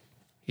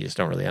 You just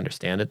don't really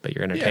understand it, but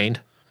you're entertained.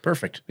 Yeah.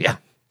 Perfect. Yeah.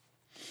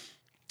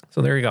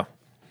 So there you go.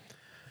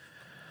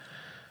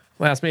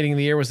 Last meeting of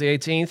the year was the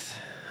 18th.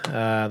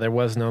 There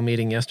was no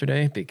meeting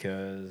yesterday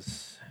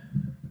because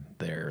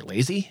they're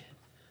lazy.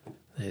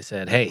 They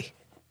said, hey,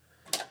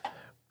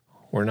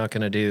 we're not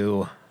going to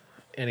do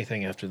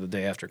anything after the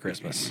day after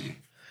Christmas.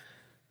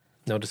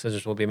 No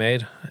decisions will be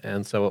made.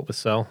 And so it was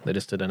so. They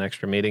just did an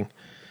extra meeting.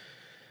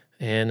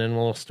 And then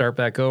we'll start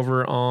back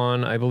over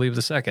on, I believe,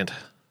 the 2nd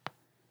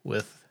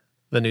with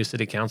the new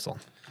city council.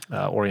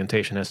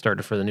 Orientation has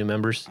started for the new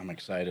members. I'm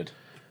excited.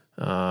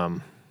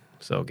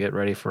 So get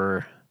ready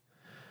for,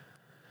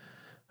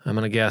 I'm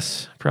going to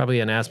guess, probably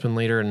an Aspen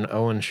Leader and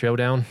Owen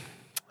showdown.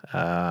 It's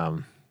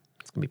going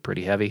to be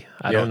pretty heavy.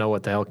 I don't know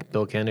what the hell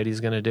Bill Kennedy's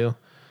going to do,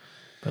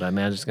 but I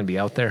imagine it's going to be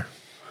out there.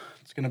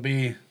 It's going to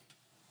be...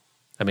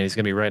 I mean, he's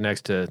going to be right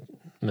next to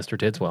Mr.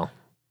 Tidswell.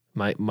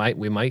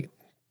 We might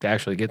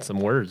actually get some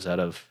words out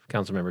of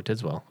Councilmember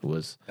Tidswell, who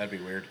was That'd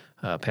be weird.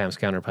 Pam's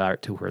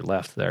counterpart to her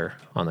left there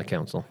on the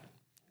council.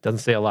 Doesn't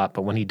say a lot,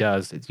 but when he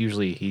does, it's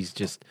usually he's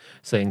just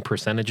saying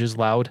percentages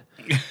loud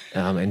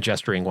and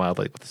gesturing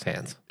wildly with his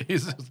hands.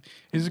 He's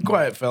a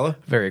quiet fella.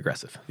 Very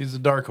aggressive. He's a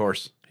dark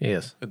horse. He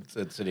is.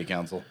 At city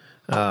council.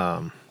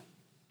 But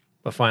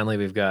finally,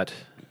 we've got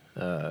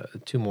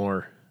 2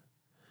 more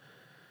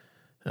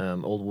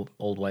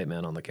old white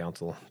men on the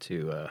council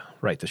to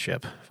right the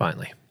ship,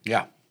 finally.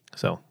 Yeah.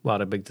 So a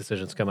lot of big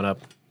decisions coming up.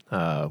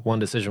 One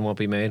decision won't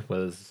be made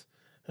was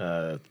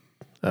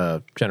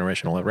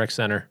generational rec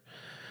center.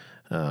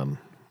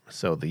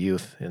 So the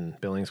youth in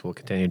Billings will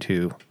continue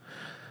to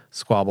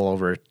squabble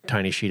over a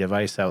tiny sheet of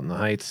ice out in the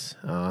heights,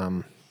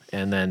 and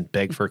then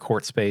beg for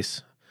court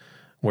space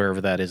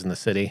wherever that is in the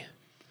city.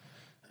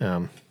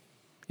 What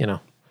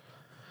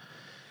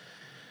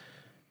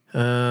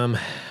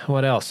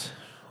else?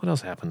 What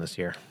else happened this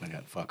year? I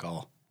got fuck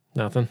all.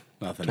 Nothing?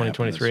 Nothing.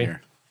 2023?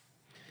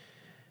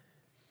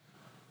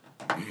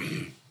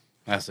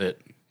 That's it.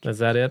 Is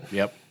that it?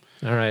 Yep.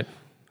 All right.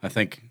 I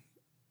think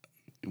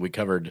we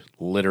covered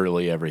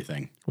literally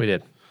everything. We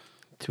did.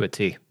 To a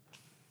T.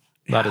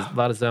 A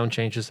lot of zone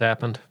changes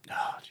happened.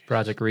 Oh,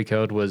 Project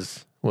Recode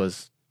was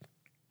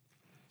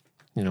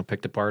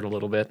picked apart a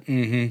little bit.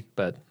 Mm-hmm.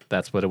 But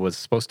that's what it was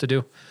supposed to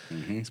do.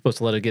 Mm-hmm. Supposed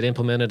to let it get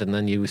implemented, and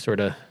then you sort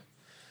of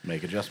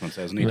make adjustments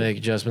as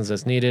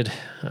needed.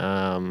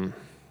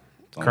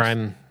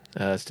 Crime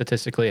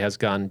statistically has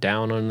gone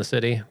down in the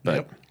city,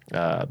 but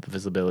the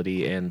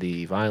visibility and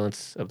the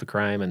violence of the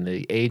crime and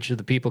the age of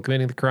the people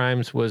committing the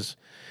crimes was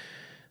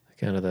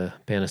kind of the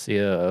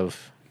panacea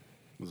of...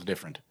 It was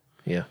different.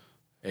 Yeah.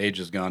 Age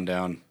has gone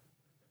down.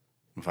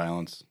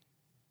 Violence.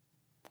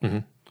 Mm-hmm.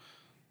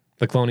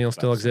 The Colonial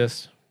still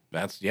exists.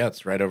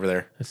 It's right over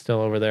there. It's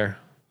still over there.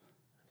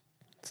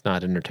 It's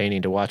not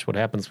entertaining to watch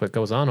what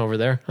goes on over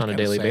there on a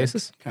daily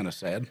basis. Kind of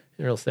sad.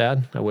 Real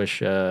sad. I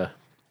wish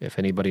if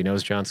anybody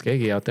knows John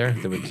Skaggy out there,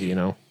 that would,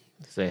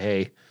 say,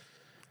 hey,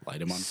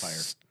 light him on fire.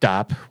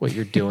 Stop what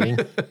you're doing.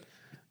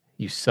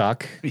 You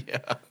suck.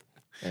 Yeah.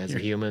 As a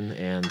human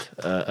and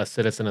a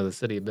citizen of the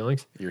city of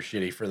Billings. You're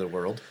shitty for the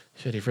world.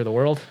 Shitty for the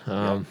world.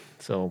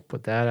 So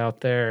put that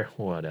out there.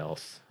 What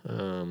else?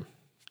 I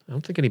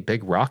don't think any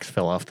big rocks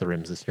fell off the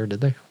rims this year,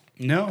 did they?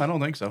 No, I don't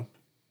think so.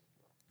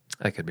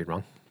 I could be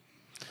wrong.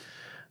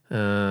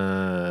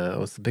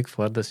 Was the big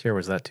flood this year, or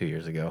was that 2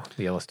 years ago?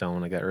 The Yellowstone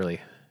when it got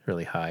really,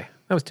 really high.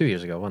 That was 2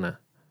 years ago, wasn't it?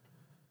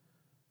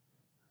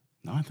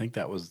 No, I think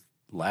that was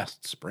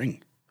last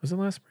spring. Was it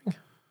last spring?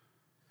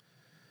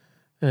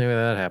 Anyway,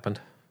 that happened.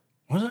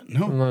 Was it?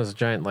 No. It was a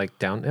giant,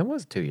 down... It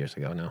was 2 years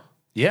ago, no.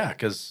 Yeah,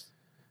 because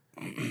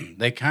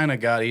they kind of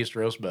got East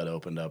Rosebud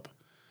opened up.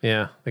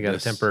 Yeah, they got a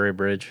temporary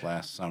bridge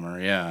last summer.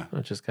 Yeah,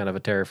 which is kind of a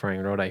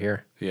terrifying road, I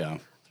hear. Yeah,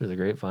 through the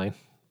grapevine,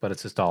 but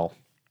it's just all,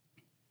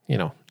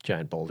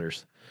 giant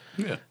boulders.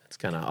 Yeah, it's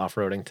kind of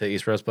off-roading to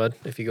East Rosebud.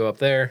 If you go up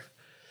there,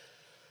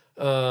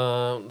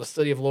 the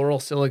city of Laurel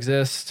still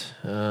exists.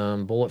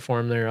 Bullet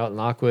Farm there out in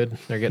Lockwood.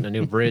 They're getting a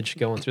new bridge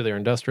going through their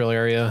industrial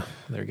area.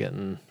 They're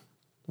getting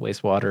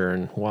wastewater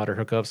and water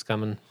hookups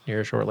coming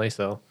here shortly.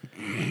 So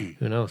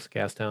who knows?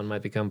 Gastown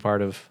might become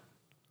part of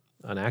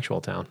an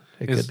actual town.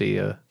 It could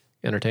be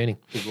entertaining.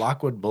 Is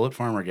Lockwood Bullet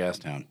Farm or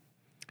Gastown?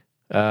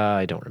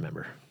 I don't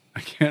remember. I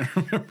can't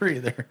remember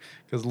either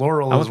because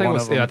Laurel is one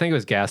of them. I think it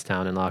was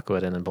Gastown in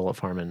Lockwood and then Bullet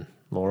Farm in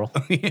Laurel.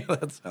 Yeah,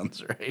 that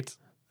sounds right.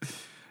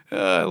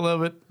 I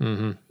love it.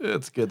 Mm-hmm.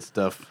 It's good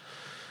stuff.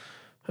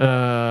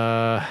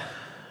 Some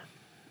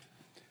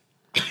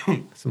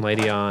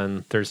lady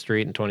on 3rd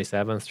Street and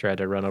 27th tried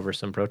to run over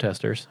some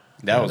protesters.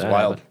 That was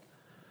wild. Happened.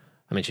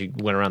 I mean, she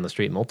went around the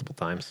street multiple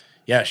times.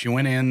 Yeah, she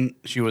went in.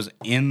 She was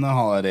in the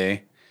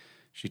Holiday.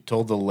 She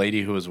told the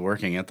lady who was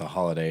working at the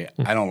Holiday,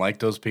 I don't like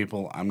those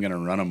people. I'm going to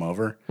run them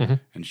over. Mm-hmm.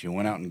 And she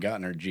went out and got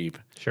in her Jeep.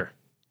 Sure.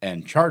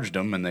 And charged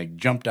them, and they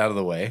jumped out of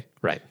the way.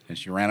 Right. And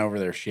she ran over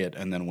their shit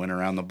and then went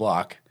around the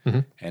block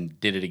and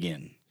did it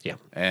again. Yeah.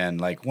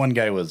 And, one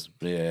guy was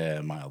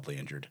mildly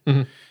injured.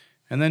 Mm-hmm.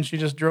 And then she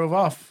just drove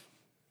off.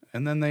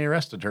 And then they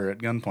arrested her at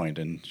gunpoint,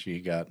 and she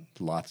got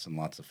lots and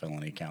lots of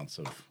felony counts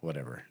of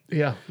whatever.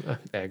 Yeah,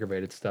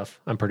 aggravated stuff,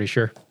 I'm pretty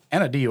sure.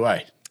 And a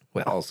DUI.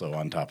 Well, also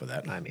on top of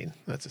that. I mean,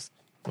 that's just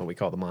what we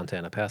call the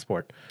Montana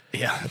passport.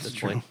 Yeah, that's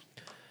true. Point.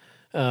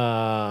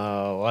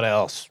 What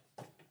else?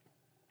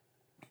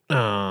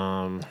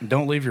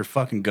 Don't leave your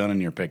fucking gun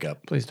in your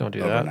pickup. Please don't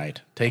do overnight.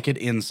 that. Take it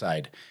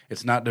inside.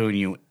 It's not doing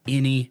you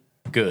any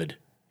good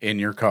in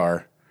your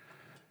car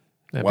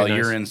while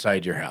you're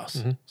inside your house.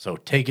 Mm-hmm. So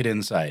take it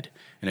inside.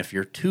 And if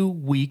you're too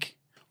weak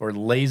or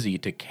lazy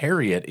to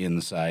carry it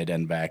inside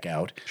and back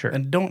out,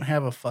 then don't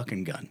have a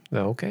fucking gun.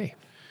 Okay.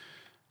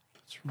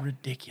 It's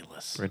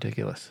ridiculous.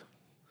 Ridiculous.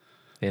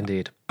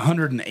 Indeed.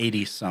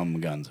 180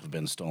 some guns have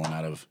been stolen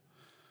out of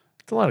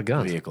a lot of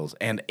guns. Vehicles.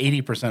 And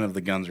 80% of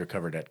the guns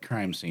recovered at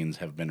crime scenes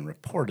have been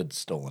reported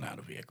stolen out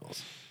of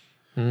vehicles.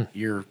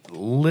 You're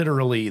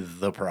literally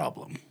the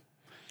problem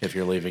if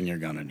you're leaving your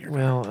gun in your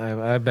car.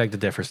 Well, I beg to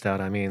differ,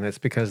 Stout. I mean, it's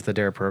because the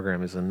DARE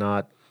program is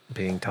not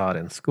being taught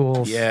in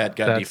schools. Yeah, it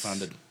got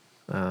defunded.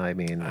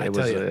 It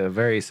was a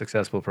very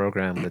successful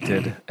program that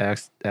did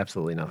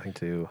absolutely nothing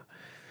to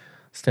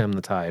stem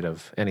the tide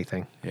of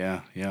anything.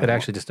 Yeah. It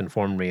actually just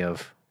informed me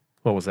of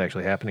what was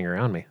actually happening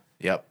around me.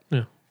 Yep.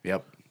 Yeah.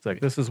 Yep. It's like,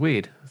 this is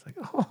weed. It's like,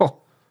 oh,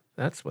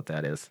 that's what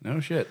that is. No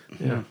shit.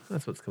 Yeah.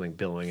 That's what's coming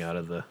billowing out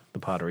of the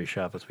pottery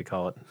shop, as we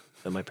call it,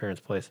 at my parents'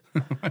 place.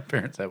 My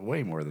parents have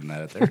way more than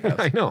that at their house.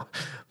 I know.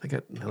 They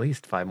got at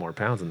least 5 more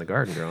pounds in the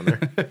garden growing there.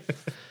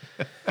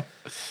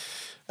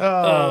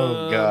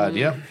 God.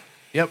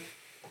 Yep.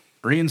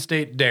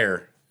 Reinstate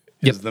DARE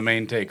is the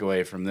main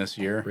takeaway from this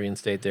year.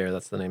 Reinstate DARE.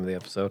 That's the name of the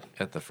episode.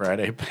 At the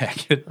Friday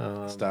Packet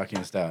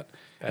Stocking Stout.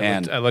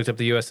 I looked up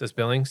the USS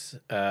Billings.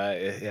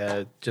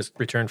 It just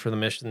returned from the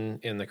mission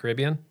in the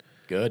Caribbean.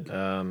 Good.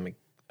 I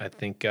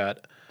think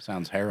got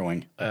sounds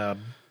harrowing. A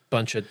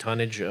bunch of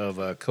tonnage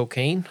of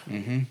cocaine,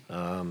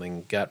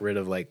 and got rid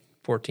of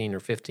 14 or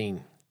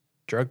 15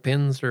 drug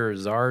pins or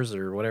czars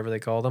or whatever they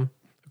call them,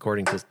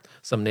 according to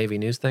some Navy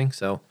news thing.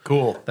 So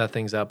cool. That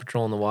thing's out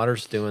patrolling the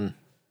waters, doing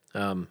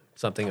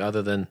something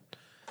other than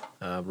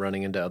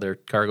running into other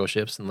cargo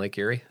ships in Lake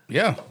Erie.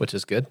 Yeah, which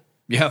is good.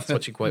 Yeah, that's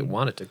what you quite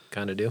want it to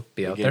kind of do.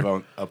 Be out there.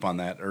 there. Up on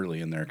that early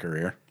in their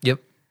career. Yep.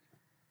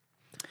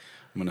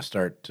 I'm going to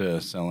start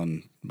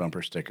selling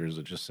bumper stickers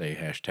that just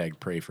say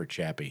 #pray for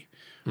Chappie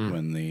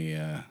when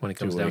it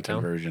comes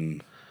downtown.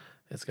 Conversion.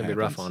 It's going to be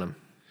rough on him.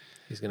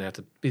 He's going to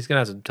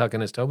have to tuck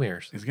in his toe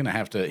mirrors. He's going to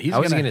have to. He's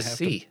going to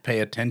see. To pay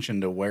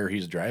attention to where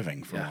he's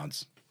driving for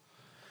once.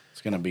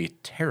 It's going to be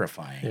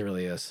terrifying. It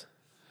really is.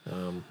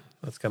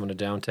 That's coming to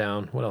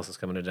downtown. What else is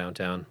coming to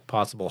downtown?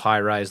 Possible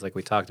high rise, like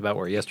we talked about,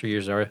 where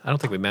yesteryears are. I don't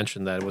think we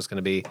mentioned that it was going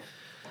to be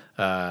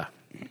the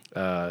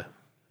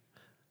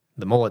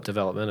mullet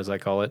development, as I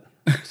call it.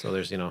 So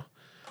there's,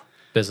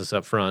 business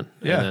up front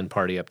and then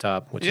party up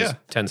top, which is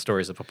 10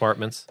 stories of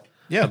apartments.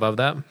 Yeah. Above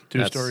that.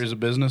 2 stories of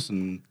business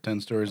and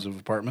 10 stories of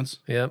apartments.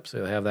 Yep. So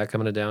you'll have that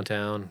coming to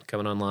downtown,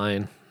 coming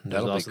online.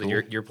 There's also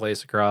your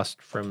place across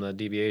from the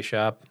DBA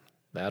shop.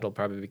 That'll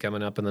probably be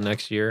coming up in the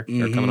next year.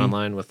 Or coming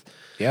online with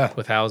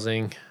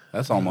housing.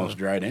 That's almost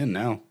dried in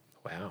now.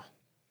 Wow.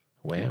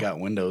 We got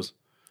windows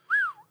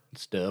and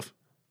stuff.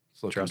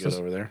 It's looking good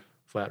over there.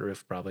 Flat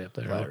roof probably up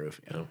there. Flat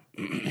roof,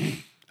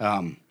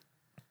 yeah.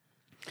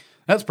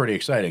 That's pretty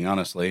exciting,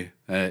 honestly.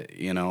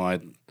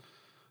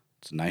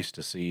 It's nice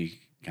to see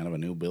kind of a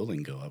new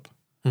building go up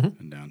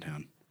in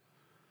downtown.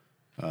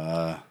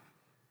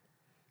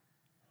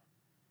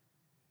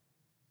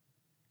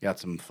 Got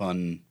some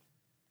fun,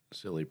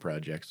 silly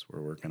projects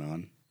we're working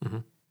on.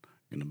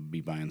 Going to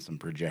be buying some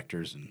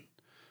projectors and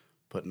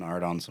putting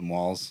art on some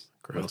walls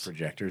with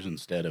projectors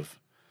instead of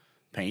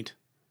paint.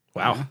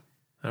 Wow. Yeah.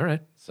 All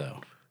right.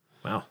 So,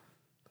 wow.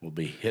 We'll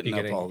be hitting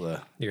up all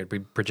the... You're going to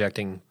be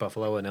projecting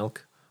buffalo and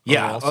elk?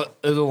 Yeah,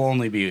 it'll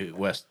only be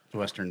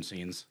Western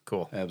scenes.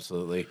 Cool.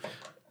 Absolutely.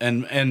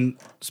 And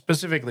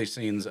specifically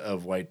scenes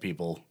of white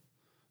people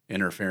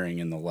interfering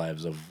in the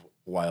lives of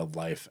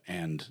wildlife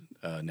and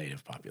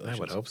native populations. I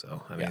would hope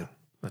so. I mean,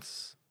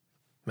 that's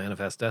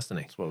manifest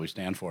destiny. That's what we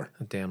stand for.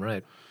 Damn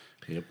right.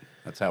 Yep.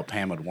 That's how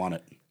Pam would want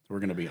it. We're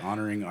going to be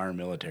honoring our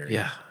military.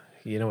 Yeah.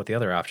 You know what the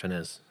other option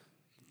is?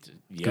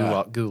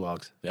 Yeah.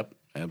 Gulags. Yep,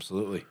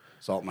 absolutely.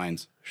 Salt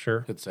mines.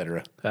 Sure.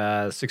 Etc.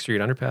 6th Street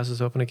Underpass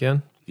is open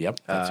again.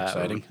 Yep, that's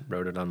exciting.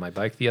 Rode it on my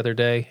bike the other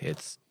day.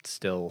 It's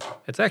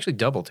actually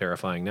double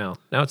terrifying now.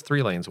 Now it's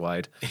 3 lanes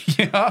wide.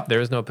 Yeah. There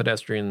is no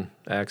pedestrian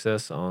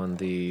access on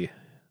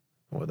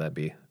what would that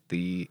be?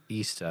 The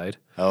east side.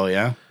 Oh,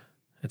 yeah?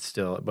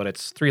 But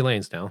it's 3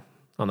 lanes now.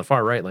 On the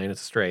far right lane,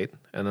 it's straight.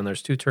 And then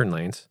there's 2 turn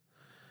lanes.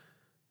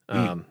 It's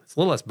a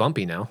little less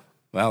bumpy now.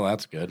 Well,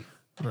 that's good.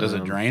 Does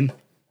it drain?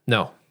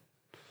 No.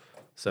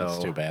 So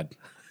that's too bad.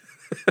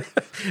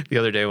 The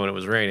other day when it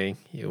was raining,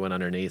 you went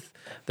underneath.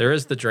 There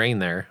is the drain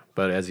there,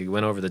 but as you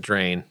went over the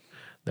drain,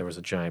 there was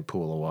a giant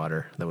pool of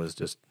water that was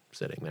just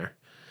sitting there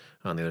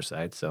on the other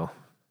side. So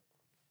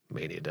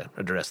we need to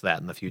address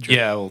that in the future.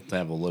 Yeah, we'll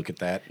have a look at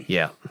that.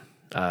 Yeah.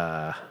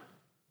 The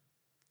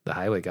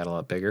highway got a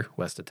lot bigger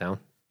west of town.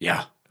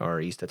 Yeah. Or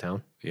east of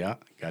town. Yeah,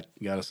 got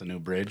us a new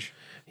bridge.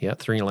 Yeah,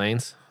 3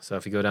 lanes. So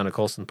if you go down to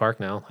Colston Park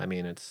now, I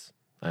mean,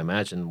 I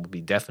imagine will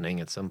be deafening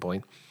at some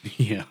point.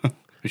 Yeah.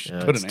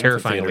 It's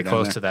terrifyingly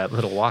close to that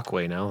little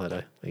walkway now that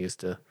I used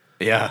to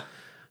to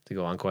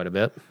go on quite a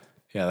bit.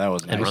 Yeah, that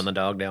was nice. And run the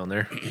dog down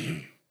there,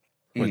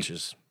 which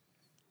is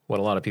what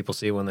a lot of people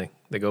see when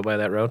they go by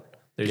that road.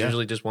 There's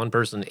usually just one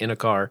person in a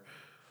car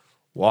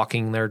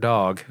walking their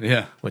dog.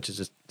 Yeah. Which is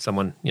just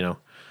someone,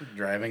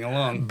 driving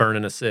along.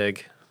 Burning a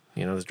cig,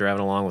 just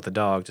driving along with the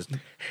dog. Just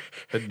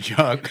a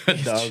dog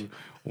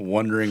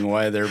wondering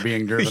why they're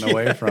being driven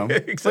away from.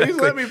 Exactly.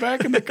 Please let me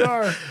back in the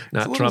car.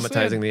 Not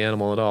traumatizing the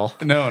animal at all.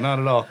 No, not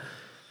at all.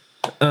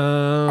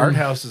 Art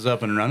House is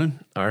up and running.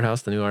 Art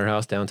House, the new Art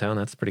House downtown.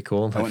 That's pretty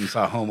cool. I went and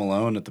saw Home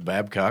Alone at the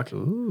Babcock.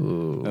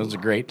 Ooh. That was a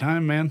great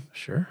time, man.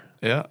 Sure.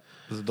 Yeah. It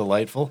was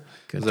delightful.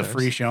 Good it was a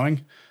free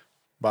showing.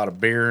 Bought a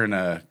beer and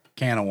a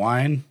can of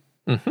wine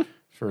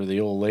for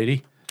the old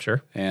lady.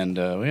 Sure. And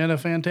we had a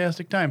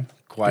fantastic time.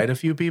 Quite a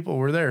few people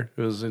were there.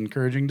 It was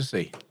encouraging to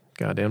see.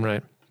 Goddamn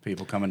right.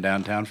 People coming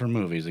downtown for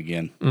movies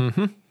again.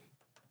 Mm-hmm.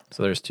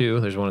 So there's 2.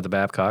 There's one at the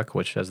Babcock,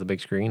 which has the big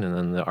screen, and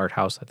then the Art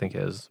House, I think,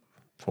 has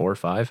 4 or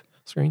 5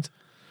 screens.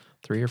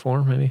 3 or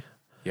 4, maybe.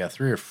 Yeah,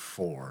 3 or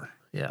 4.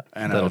 Yeah.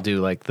 And that'll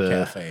do like the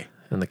cafe.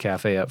 And the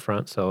cafe up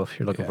front. So if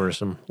you're looking for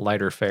some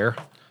lighter fare,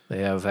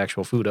 they have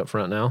actual food up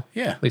front now.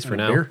 Yeah. At least for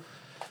now. Beer.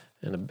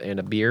 And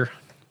a beer.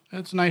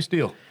 It's a nice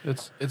deal.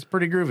 It's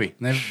pretty groovy.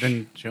 And they've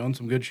been showing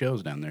some good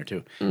shows down there,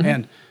 too. Mm-hmm.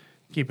 And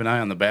keep an eye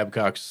on the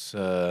Babcock's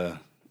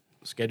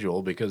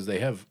schedule because they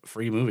have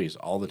free movies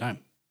all the time.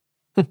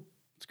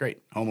 It's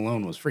great. Home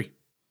Alone was free.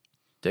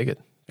 Dig it.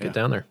 Get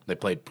down there. They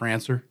played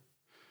Prancer.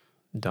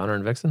 Donner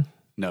and Vixen?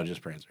 No,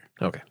 just Prancer.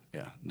 Okay.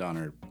 Yeah,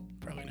 Donner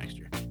probably next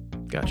year.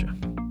 Gotcha.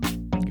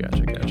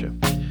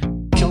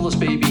 Kill this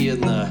baby in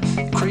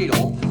the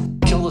cradle.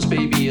 Kill this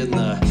baby in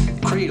the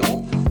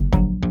cradle.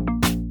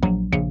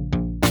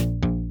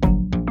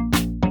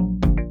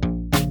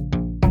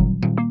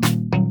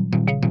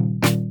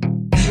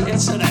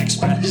 It's an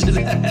expression.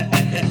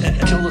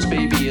 Kill this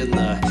baby in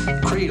the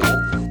cradle.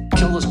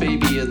 Kill this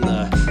baby in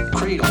the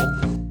cradle.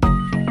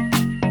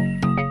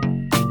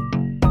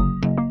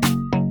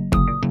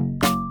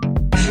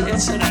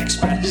 It's an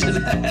expression.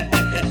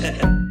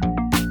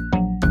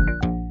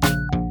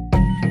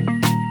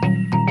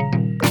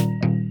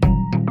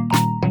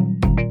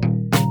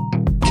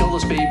 Kill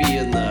this baby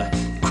in the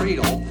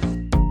cradle.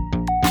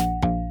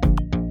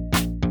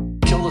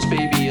 Kill this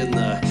baby in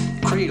the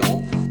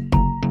cradle.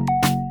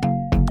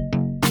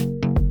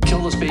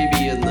 Kill this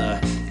baby in the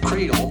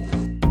cradle.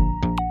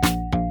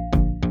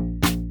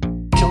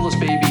 Kill this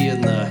baby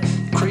in the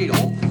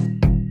cradle.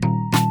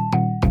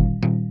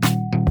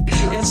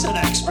 It's an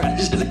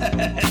expression.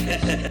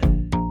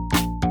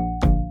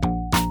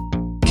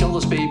 Kill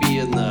this baby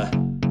in the.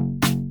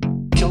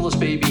 Kill this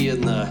baby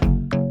in the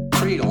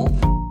cradle.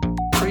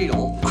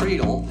 Cradle.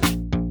 Cradle.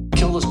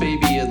 Kill this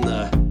baby in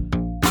the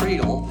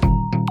cradle.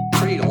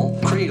 Cradle.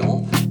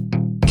 Cradle.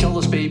 Kill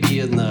this baby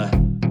in the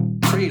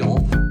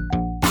cradle.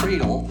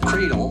 Cradle.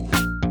 Cradle.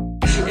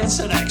 It's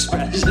an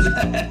expression.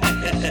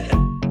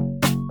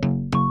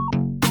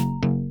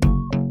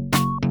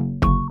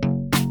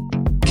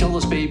 Kill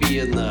this baby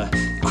in the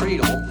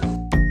cradle.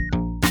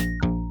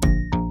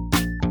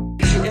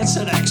 It's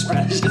an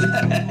expression.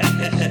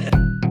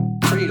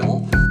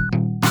 Cradle,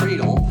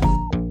 cradle,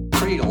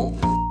 cradle,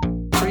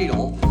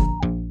 cradle,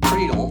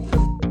 cradle,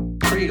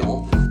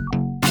 cradle.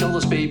 Kill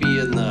this baby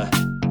in the.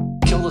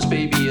 Kill this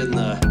baby in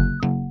the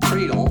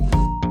cradle,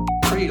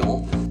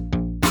 cradle,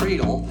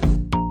 cradle,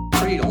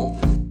 cradle,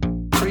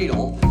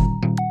 cradle,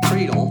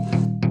 cradle,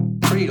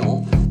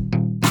 cradle,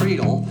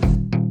 cradle,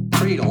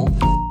 cradle,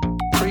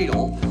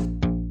 cradle,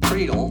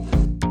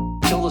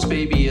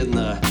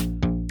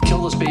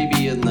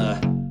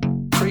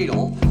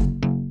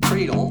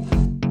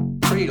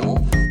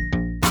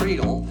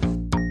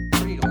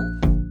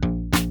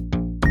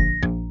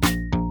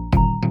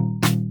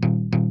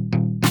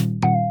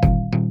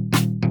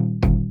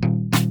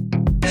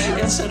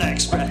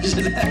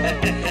 president.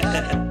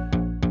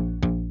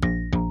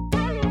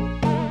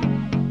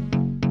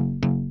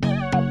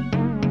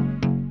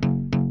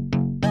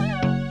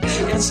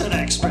 It's an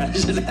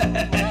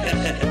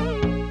ex-president.